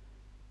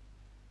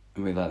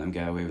 and we let them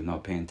get away with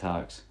not paying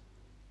tax.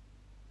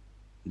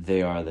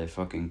 They are the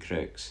fucking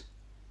crooks.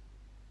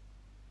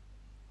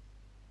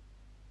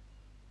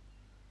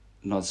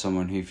 Not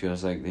someone who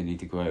feels like they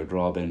need to go out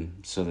robbing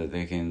so that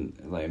they can,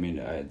 like, I mean,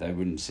 I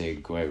wouldn't say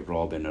go out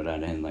robbing or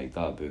anything like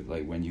that, but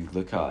like when you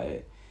look at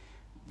it,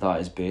 that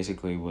is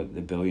basically what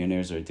the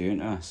billionaires are doing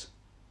to us.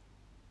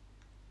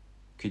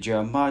 Could you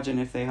imagine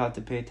if they had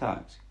to pay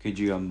tax? Could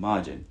you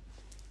imagine?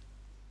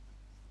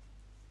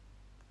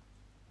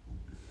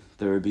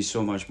 There would be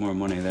so much more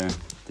money there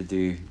to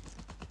do.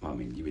 Well, I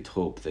mean, you would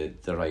hope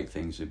that the right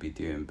things would be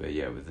doing, but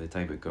yeah, with the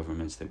type of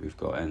governments that we've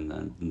got in,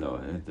 then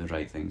no, the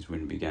right things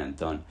wouldn't be getting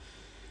done.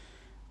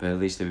 But at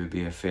least it would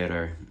be a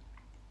fairer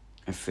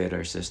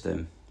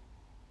system,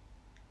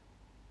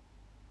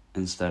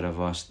 instead of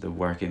us, the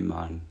working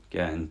man,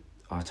 getting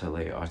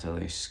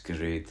utterly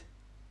screwed.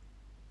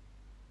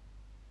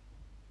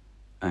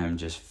 I am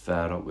just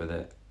fed up with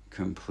it,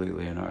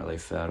 completely and utterly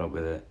fed up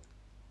with it.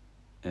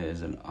 It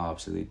is an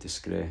absolute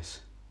disgrace.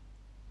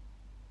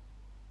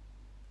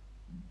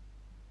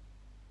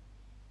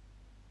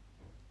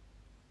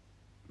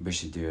 We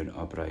should do an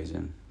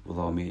uprising. We'll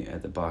all meet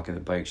at the back of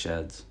the bike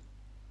sheds.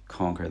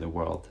 Conquer the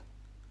world.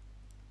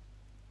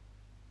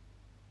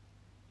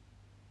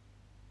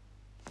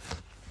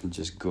 And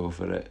just go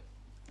for it.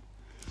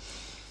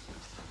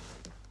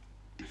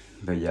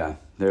 But yeah,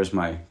 there's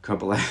my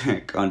couple of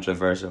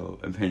controversial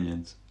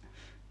opinions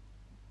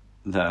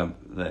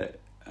that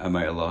I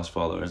might have lost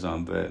followers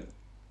on, but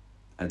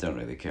I don't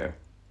really care.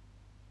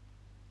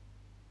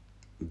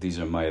 These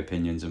are my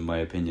opinions and my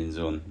opinion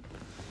zone.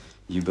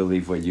 You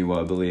believe what you want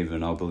to believe,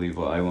 and I'll believe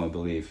what I want to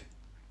believe.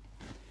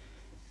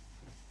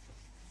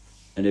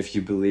 And if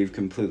you believe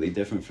completely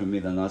different from me,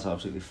 then that's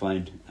absolutely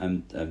fine.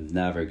 I'm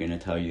never going to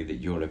tell you that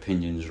your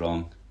opinion's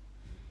wrong.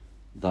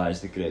 That is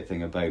the great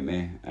thing about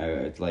me.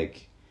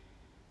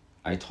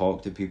 I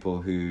talk to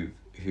people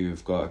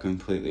who've got a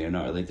completely and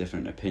utterly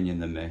different opinion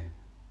than me.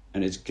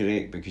 And it's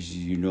great because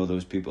you know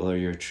those people are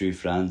your true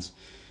friends,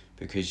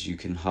 because you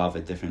can have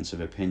a difference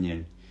of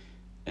opinion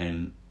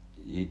and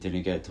you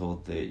didn't get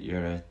told that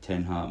you're a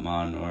tin hat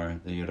man or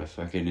that you're a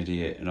fucking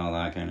idiot and all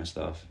that kind of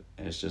stuff.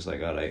 It's just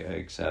like, alright, I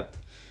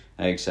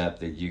accept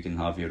that you can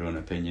have your own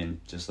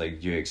opinion, just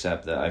like you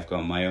accept that I've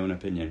got my own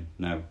opinion.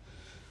 Now,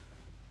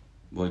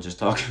 we'll just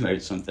talk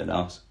about something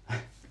else.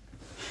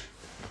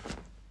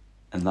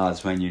 And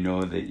that's when you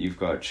know that you've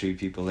got true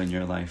people in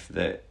your life,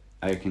 that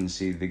I can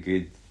see the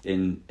good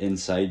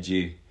inside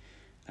you.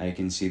 I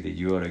can see that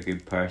you are a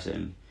good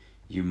person.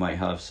 You might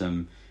have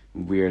some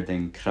weird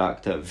and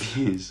cracked up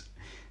views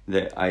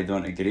that I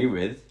don't agree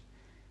with,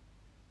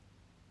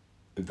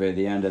 But at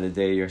the end of the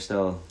day, you're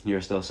still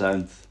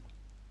sound.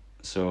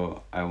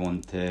 So I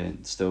want to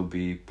still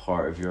be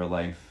part of your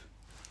life.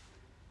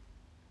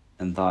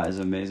 And that is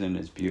amazing,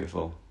 it's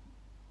beautiful.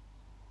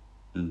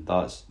 And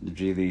that's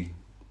really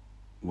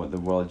what the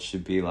world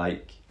should be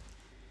like.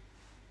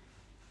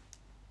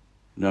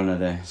 None of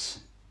this.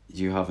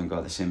 You haven't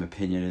got the same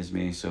opinion as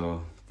me,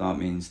 so that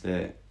means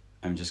that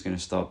I'm just going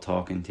to stop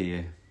talking to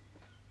you.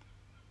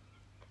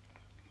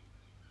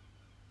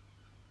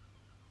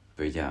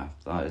 But yeah,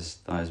 that is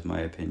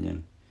my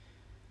opinion.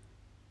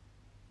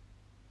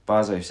 But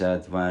as I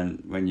said,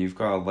 when you've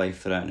got a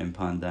life-threatening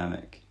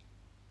pandemic,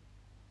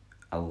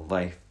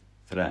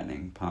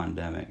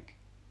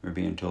 we're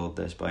being told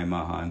this by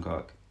Matt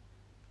Hancock,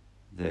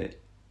 that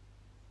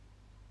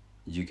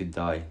you could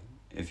die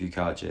if you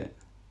catch it.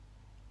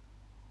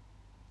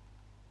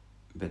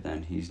 But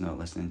then he's not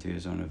listening to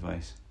his own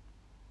advice.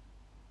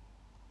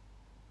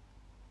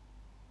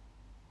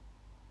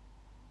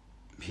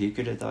 He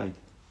could have died.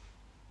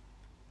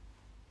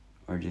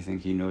 Or do you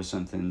think he knows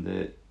something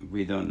that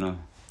we don't know?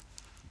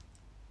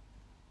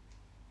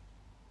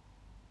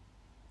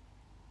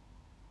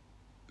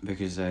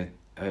 Because I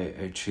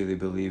truly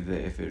believe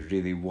that if it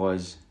really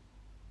was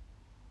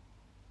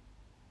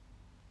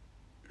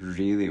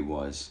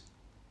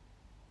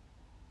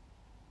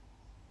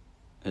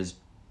as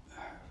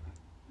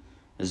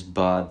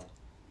bad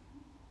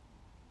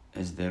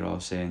as they're all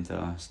saying to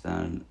us,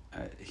 then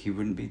he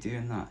wouldn't be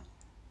doing that.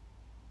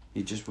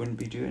 He just wouldn't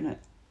be doing it.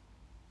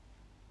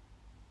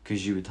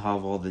 Because you would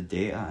have all the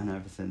data and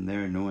everything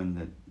there, knowing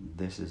that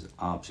this is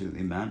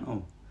absolutely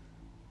mental.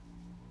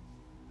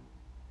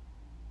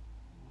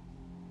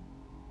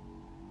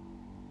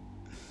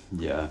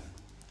 Yeah.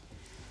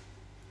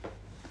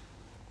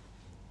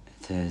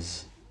 It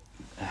is.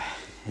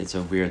 It's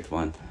a weird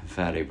one.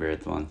 Very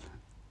weird one.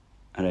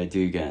 And I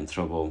do get in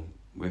trouble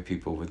with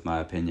people with my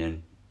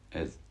opinion.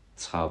 It's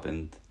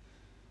happened.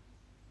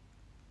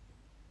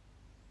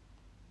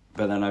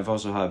 But then I've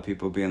also had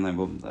people being like,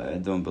 well, I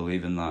don't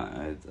believe in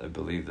that. I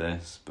believe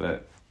this.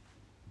 But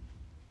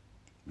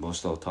we'll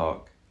still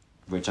talk.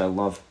 Which I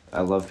love.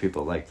 I love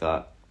people like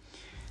that.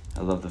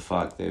 I love the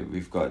fact that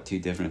we've got two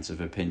differences of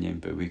opinion,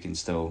 but we can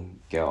still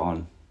get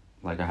on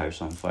like a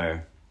house on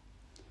fire.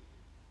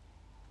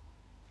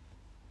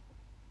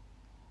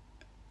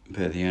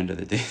 But at the end of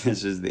the day,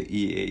 this is the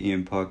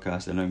E18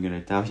 podcast, and I'm going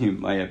to tell you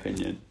my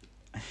opinion.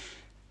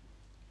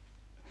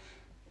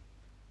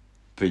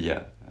 But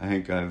yeah, I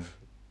think I've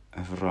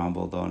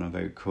rambled on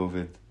about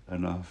COVID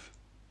enough.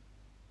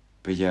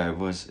 But yeah, it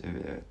was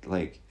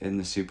like in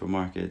the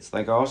supermarkets.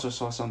 Like I also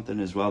saw something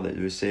as well that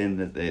was saying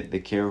that the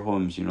care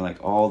homes, you know,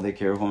 like all the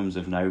care homes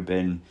have now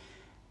been,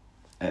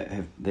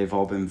 they've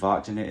all been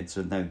vaccinated.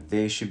 So now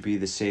they should be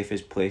the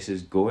safest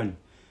places going.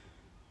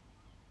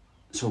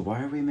 So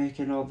why are we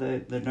making all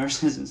the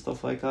nurses and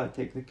stuff like that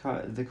take the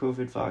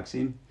COVID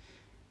vaccine?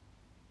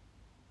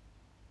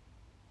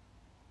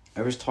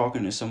 I was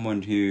talking to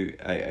someone who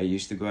I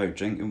used to go out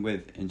drinking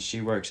with, and she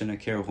works in a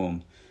care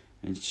home.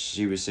 And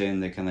she was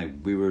saying that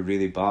we were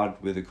really bad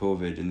with the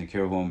COVID in the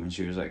care home, and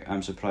she was like,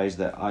 I'm surprised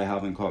that I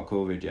haven't caught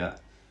COVID yet,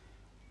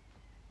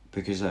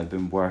 because I've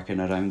been working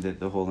around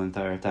it the whole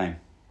entire time.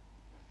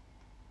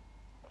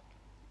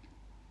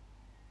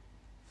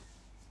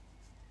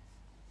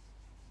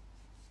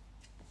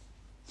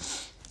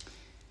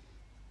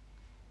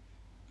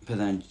 But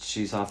then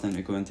she's having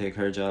to go and take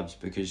her jobs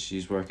because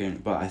she's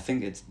working. But I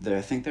think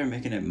they're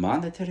making it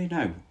mandatory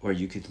now, or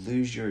you could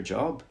lose your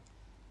job.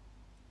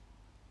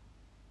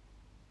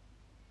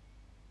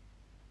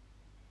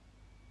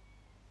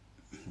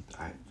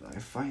 I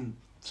find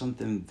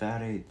something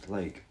very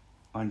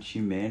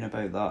unhumane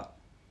about that.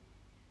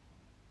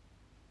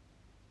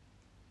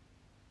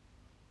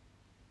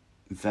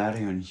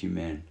 Very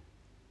inhumane.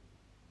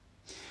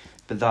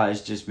 But that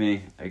is just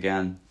me.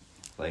 Again,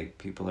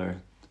 people are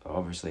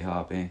obviously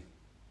happy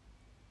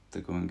to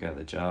go and get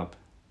the job.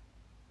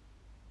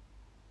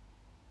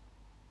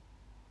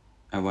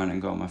 I went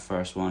and got my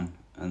first one,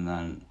 and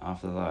then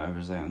after that I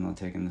was like, I'm not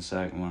taking the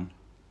second one.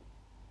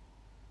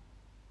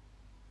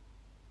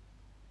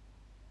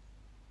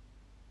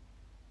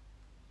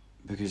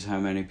 Because how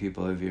many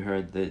people have you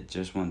heard that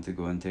just want to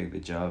go and take the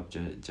job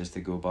just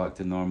to go back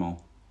to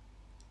normal?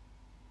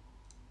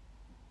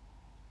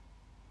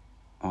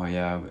 Oh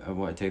yeah, I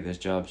want to take this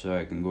job so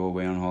I can go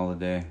away on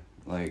holiday.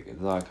 Like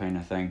that kind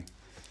of thing.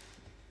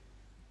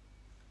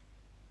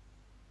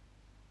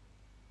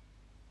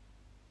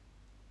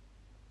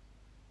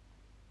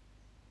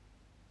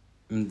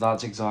 And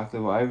that's exactly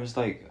what I was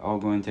like. I'll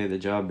go and take the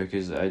job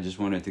because I just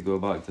wanted to go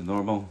back to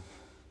normal.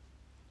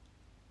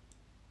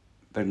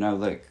 But now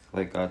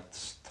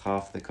that's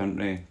half the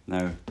country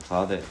now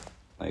had it.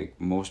 Like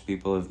most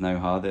people have now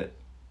had it.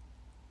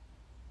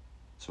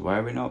 So why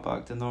are we not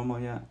back to normal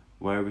yet?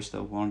 Why are we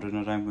still wandering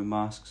around with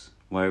masks?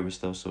 Why are we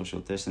still social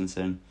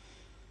distancing?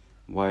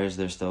 Why is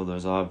there still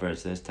those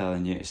adverts that's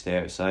telling you to stay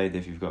outside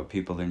if you've got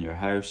people in your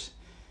house?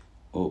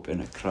 Open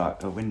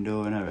a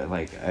window and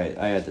everything.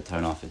 I had to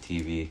turn off the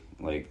TV.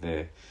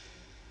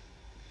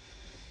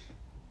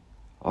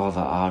 all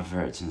the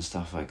adverts and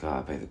stuff like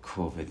that about the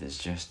COVID is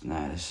just,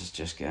 this is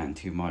just getting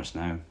too much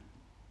now.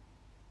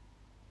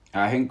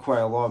 I think quite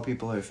a lot of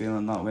people are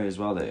feeling that way as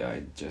well, that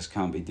I just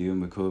can't be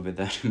dealing with COVID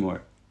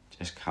anymore.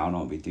 Just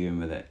cannot be dealing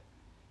with it.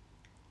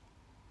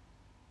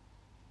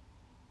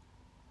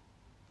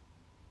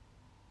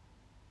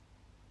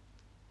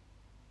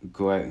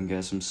 Go out and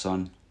get some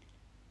sun.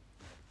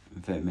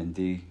 Vitamin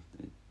D.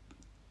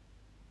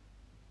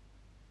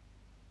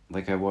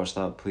 Like, I watched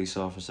that police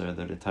officer,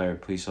 the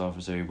retired police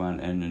officer, he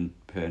went in and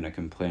put in a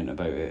complaint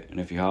about it.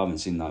 And if you haven't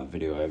seen that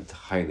video, I would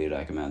highly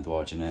recommend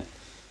watching it.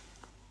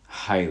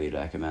 Highly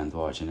recommend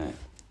watching it.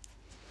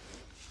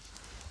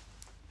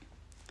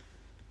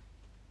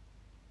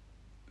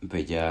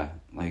 But yeah,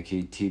 like,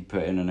 he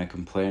put in a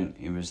complaint.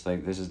 He was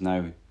like, this is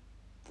now,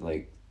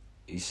 like,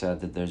 he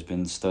said that there's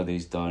been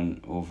studies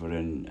done over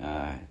in,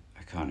 I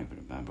can't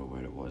even remember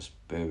where it was,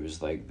 but it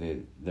was like,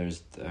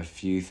 there's a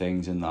few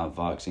things in that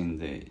vaccine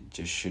that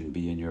just shouldn't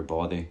be in your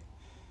body.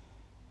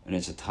 And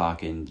it's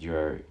attacking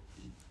your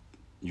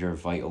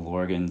vital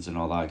organs and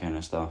all that kind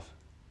of stuff.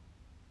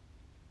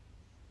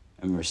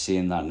 And we're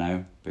seeing that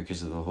now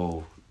because of the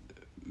whole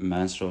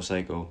menstrual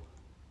cycle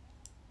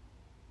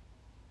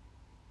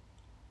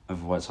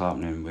of what's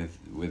happening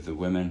with the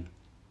women.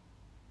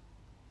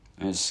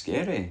 And it's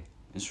scary.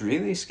 It's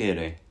really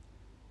scary.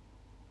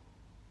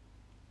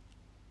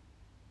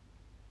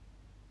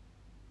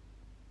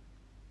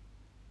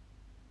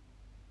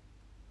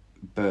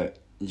 But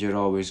you're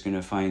always going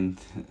to find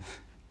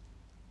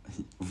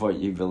what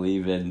you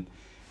believe in.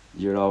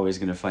 You're always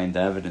going to find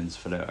evidence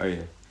for it, are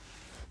you?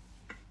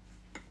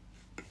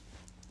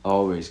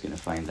 Always going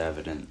to find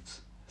evidence.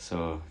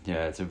 So,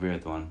 yeah, it's a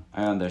weird one.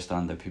 I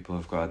understand that people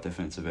have got a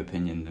difference of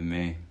opinion than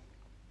me.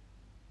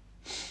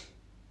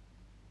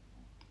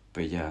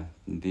 But yeah,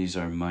 these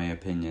are my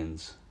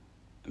opinions.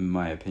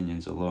 My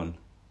opinions alone.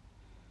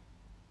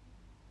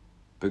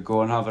 But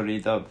go and have a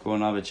read up. Go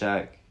and have a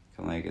check.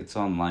 Like, it's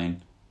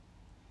online.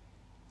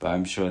 But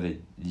I'm sure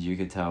that you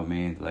could tell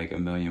me, like, a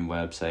million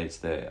websites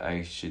that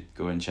I should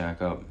go and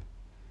check up.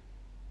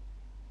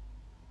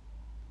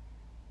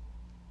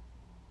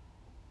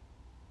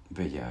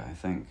 But yeah, I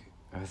think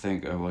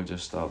I will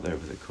just stop there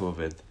with the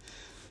COVID.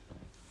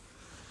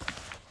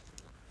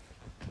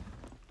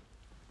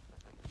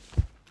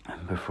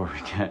 Before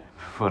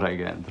I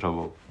get in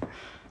trouble.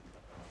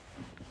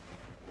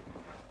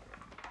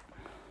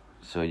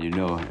 So,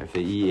 if the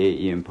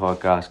E8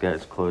 podcast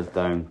gets closed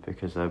down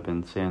because I've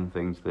been saying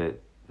things that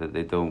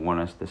they don't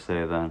want us to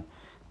say, then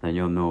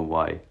you'll know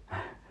why.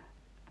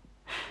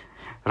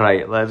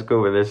 Right, let's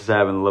go with the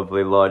 7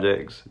 lovely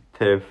logics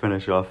to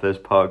finish off this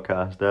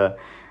podcast.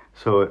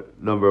 So,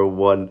 number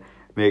 1,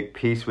 make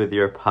peace with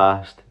your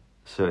past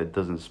so it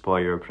doesn't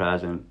spoil your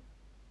present.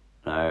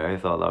 I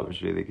thought that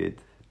was really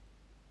good.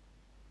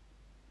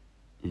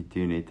 You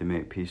do need to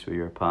make peace with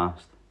your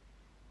past.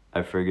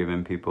 I've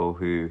forgiven people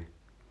who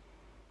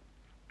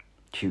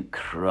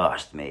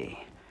crushed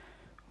me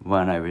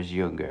when I was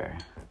younger,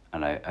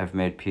 and I've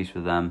made peace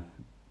with them,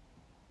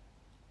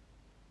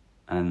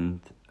 and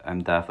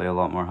I'm definitely a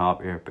lot more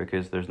happier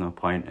because there's no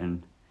point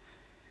in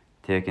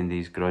taking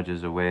these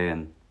grudges away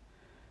and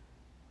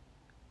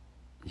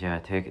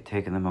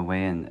taking them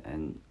away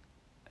and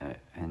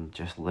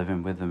just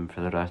living with them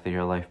for the rest of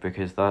your life,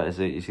 because that is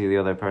it. You see the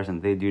other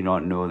person, they do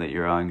not know that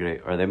you're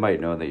angry, or they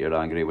might know that you're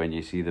angry when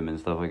you see them and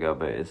stuff like that,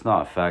 but it's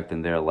not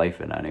affecting their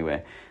life in any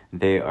way.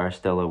 They are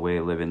still away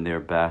living their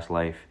best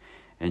life,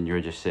 and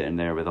you're just sitting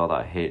there with all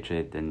that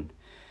hatred, and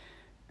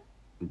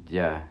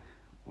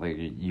like,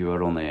 you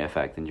are only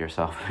affecting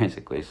yourself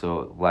basically.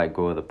 So let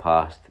go of the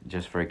past,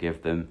 just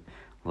forgive them,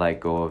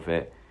 let go of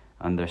it,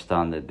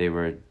 understand that they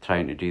were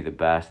trying to do the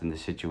best in the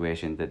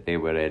situation that they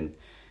were in,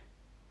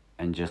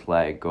 and just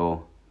let it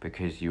go,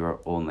 because you are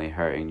only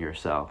hurting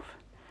yourself.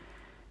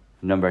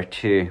 Number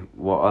 2,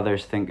 what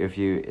others think of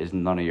you is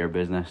none of your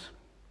business.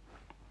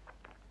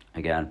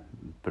 Again,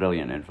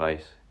 brilliant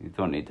advice. You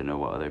don't need to know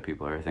what other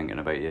people are thinking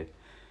about you.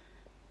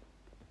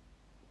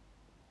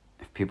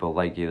 If people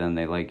like you, then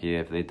they like you.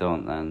 If they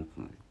don't, then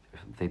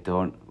they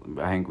don't.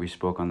 I think we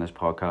spoke on this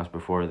podcast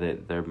before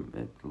that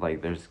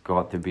there's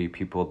got to be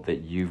people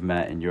that you've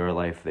met in your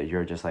life that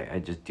you're just like, I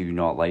just do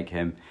not like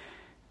him.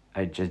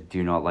 I just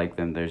do not like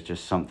them. There's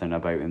just something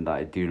about him that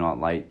I do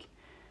not like.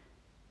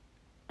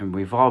 And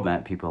we've all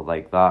met people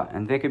like that,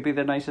 and they could be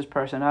the nicest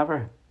person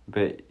ever.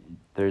 But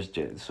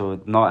so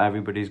not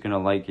everybody's going to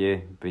like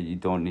you, but you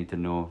don't need to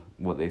know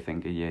what they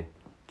think of you.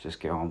 Just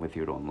get on with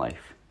your own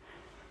life.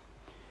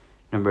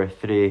 Number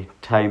 3,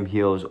 time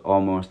heals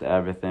almost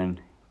everything.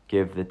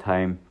 Give the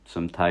time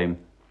some time.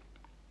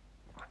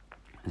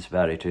 It's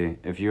very true.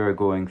 If you are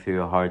going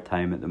through a hard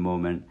time at the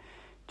moment,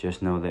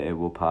 just know that it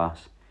will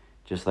pass.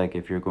 Just like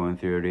if you're going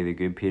through a really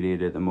good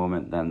period at the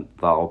moment, then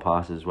that'll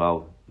pass as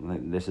well.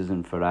 This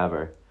isn't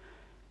forever.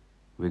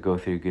 We go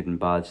through good and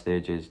bad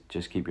stages.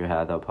 Just keep your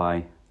head up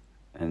high,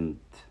 and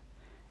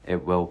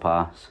it will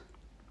pass.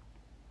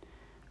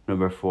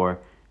 Number 4,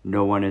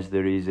 no one is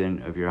the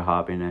reason of your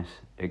happiness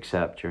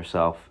except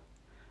yourself.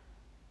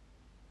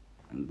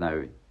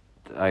 Now,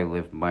 I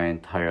lived my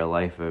entire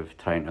life of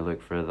trying to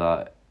look for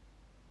that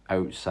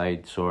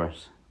outside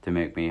source to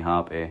make me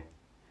happy.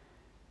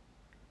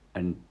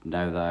 And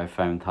now that I've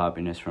found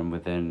happiness from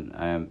within,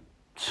 I am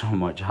so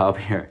much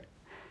happier.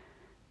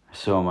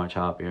 So much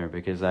happier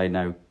because I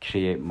now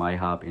create my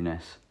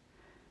happiness.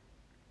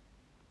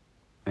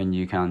 And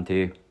you can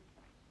too.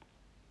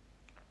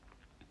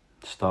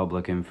 Stop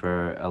looking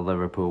for a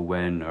Liverpool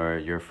win or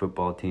your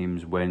football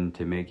team's win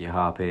to make you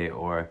happy,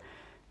 or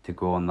to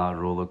go on that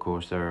roller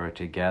coaster, or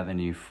to get the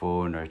new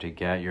phone, or to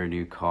get your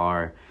new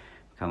car.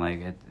 Kind of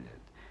like it.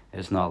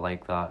 It's not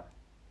like that.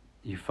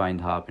 You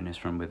find happiness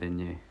from within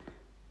you.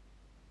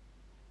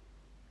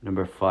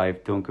 Number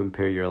 5, don't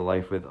compare your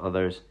life with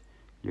others.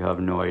 You have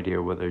no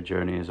idea what their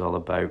journey is all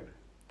about.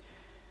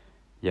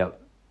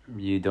 Yep,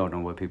 you don't know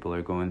what people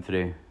are going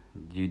through.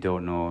 You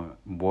don't know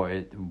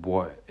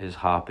what has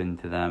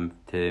happened to them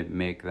to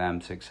make them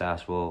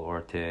successful,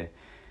 or to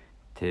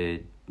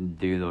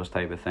do those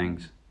type of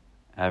things.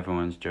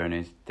 Everyone's journey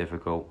is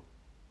difficult.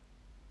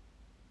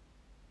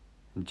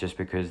 Just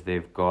because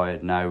they've got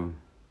it now,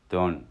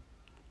 don't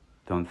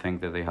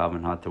think that they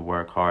haven't had to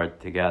work hard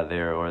to get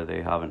there, or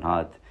they haven't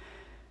had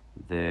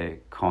the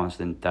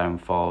constant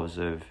downfalls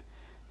of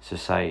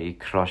society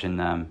crushing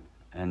them,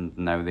 and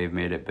now they've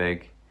made it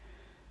big.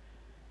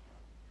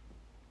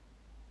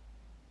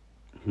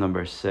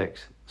 Number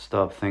 6,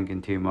 stop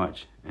thinking too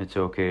much. It's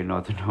okay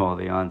not to know all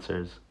the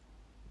answers,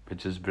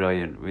 which is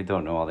brilliant. We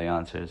don't know all the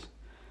answers.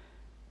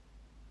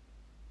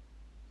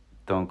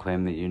 Don't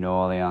claim that you know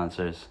all the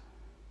answers.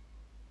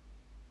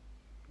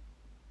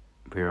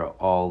 We are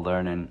all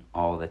learning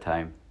all the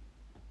time.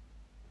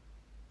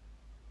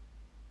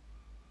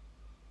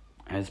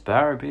 It's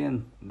better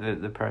being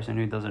the person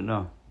who doesn't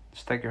know.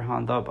 Stick your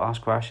hand up,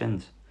 ask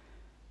questions.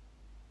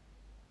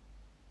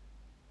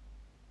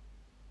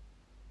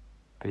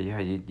 But yeah,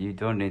 you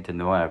don't need to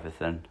know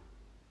everything.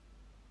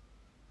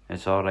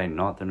 It's alright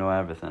not to know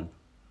everything.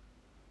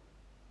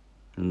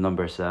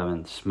 Number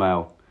 7,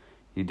 smile.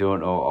 You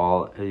don't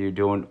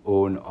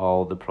own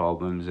all the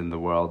problems in the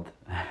world,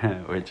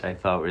 which I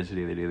thought was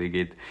really, really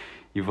good.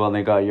 You've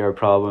only got your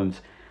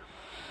problems.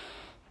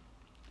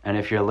 And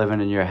if you're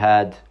living in your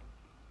head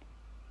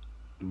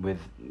with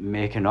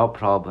making up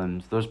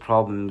problems, those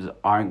problems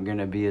aren't going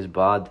to be as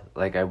bad.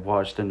 Like, I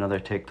watched another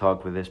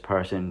TikTok with this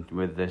person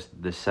with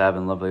the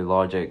 7 lovely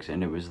logics,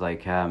 and it was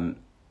like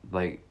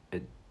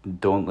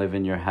don't live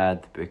in your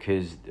head,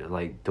 because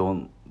like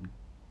don't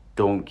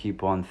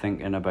keep on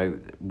thinking about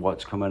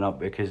what's coming up,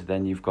 because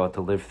then you've got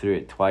to live through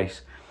it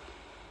twice.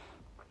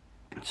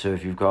 So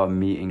if you've got a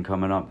meeting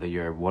coming up that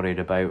you're worried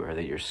about or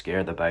that you're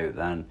scared about,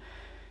 then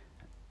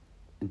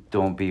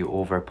don't be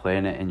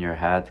overplaying it in your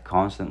head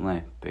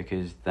constantly,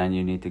 because then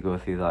you need to go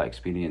through that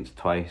experience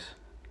twice.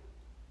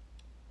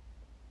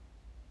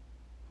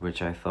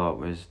 Which I thought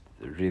was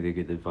really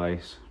good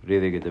advice.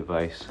 Really good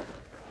advice.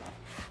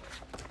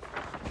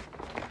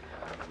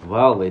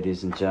 Well,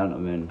 ladies and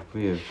gentlemen,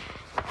 we have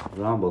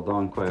rambled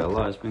on quite a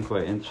lot. It's been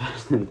quite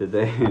interesting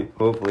today.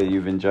 Hopefully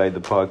you've enjoyed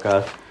the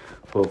podcast.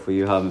 Hopefully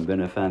you haven't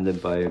been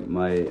offended by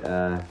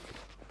my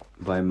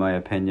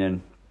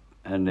opinion.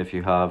 And if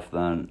you have,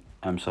 then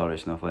I'm sorry,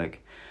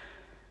 Snowflake.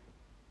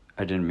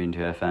 I didn't mean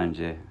to offend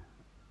you.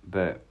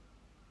 But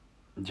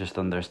just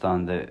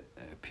understand that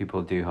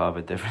people do have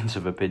a difference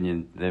of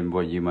opinion than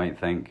what you might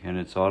think. And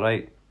it's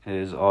alright. It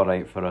is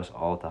alright for us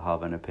all to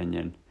have an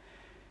opinion.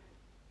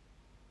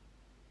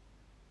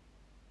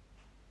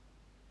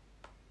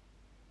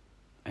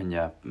 And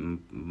yeah,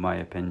 my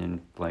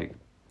opinion, like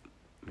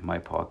my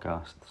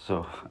podcast.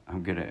 So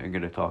I'm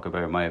gonna talk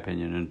about my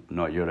opinion and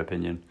not your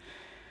opinion.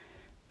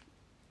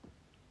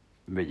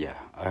 But yeah,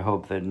 I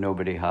hope that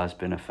nobody has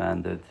been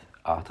offended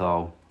at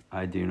all.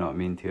 I do not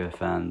mean to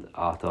offend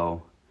at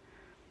all.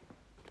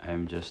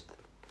 I'm just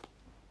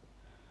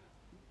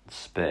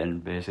spitting,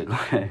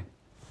 basically.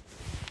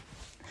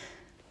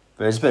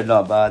 But it's been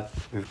not bad.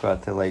 We've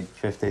got to like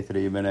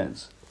 53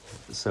 minutes.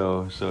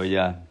 So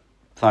yeah,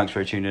 thanks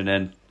for tuning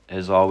in.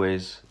 As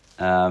always,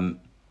 I'm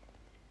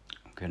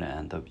gonna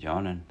end up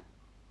yawning.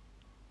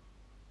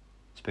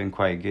 It's been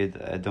quite good.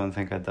 I don't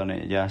think I'd done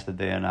it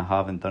yesterday, and I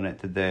haven't done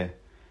it today.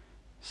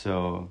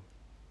 So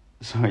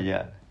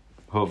yeah,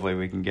 hopefully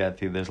we can get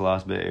through this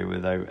last bit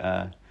without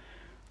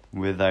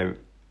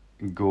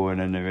going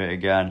into it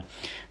again.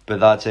 But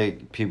that's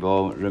it,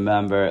 people.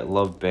 Remember,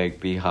 love big,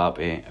 be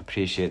happy,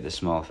 appreciate the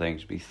small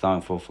things, be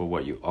thankful for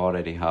what you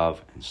already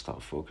have, and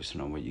stop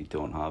focusing on what you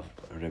don't have.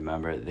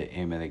 Remember, the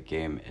aim of the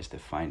game is to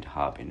find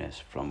happiness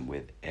from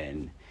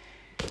within.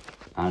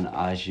 And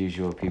as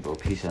usual, people,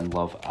 peace and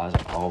love as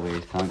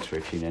always. Thanks for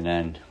tuning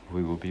in.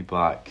 We will be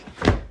back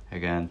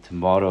again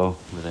tomorrow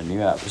with a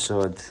new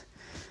episode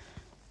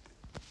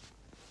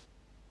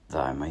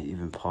that I might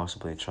even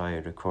possibly try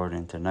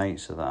recording tonight,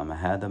 so that I'm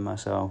ahead of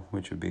myself,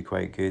 which would be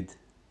quite good.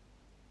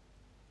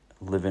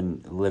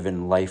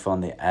 Living life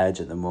on the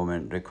edge at the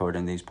moment,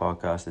 recording these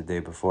podcasts the day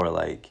before,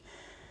 like,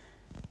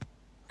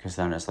 because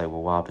then it's like,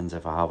 well, what happens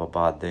if I have a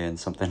bad day and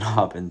something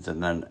happens,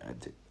 and then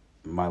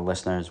my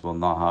listeners will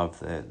not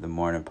have the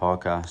morning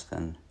podcast,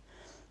 and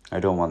I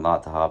don't want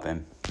that to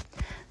happen.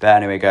 But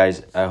anyway,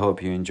 guys, I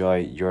hope you enjoy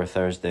your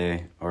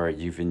Thursday, or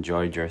you've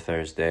enjoyed your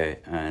Thursday,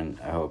 and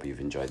I hope you've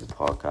enjoyed the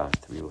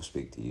podcast. We will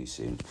speak to you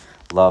soon.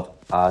 Love,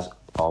 as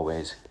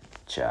always.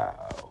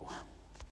 Ciao.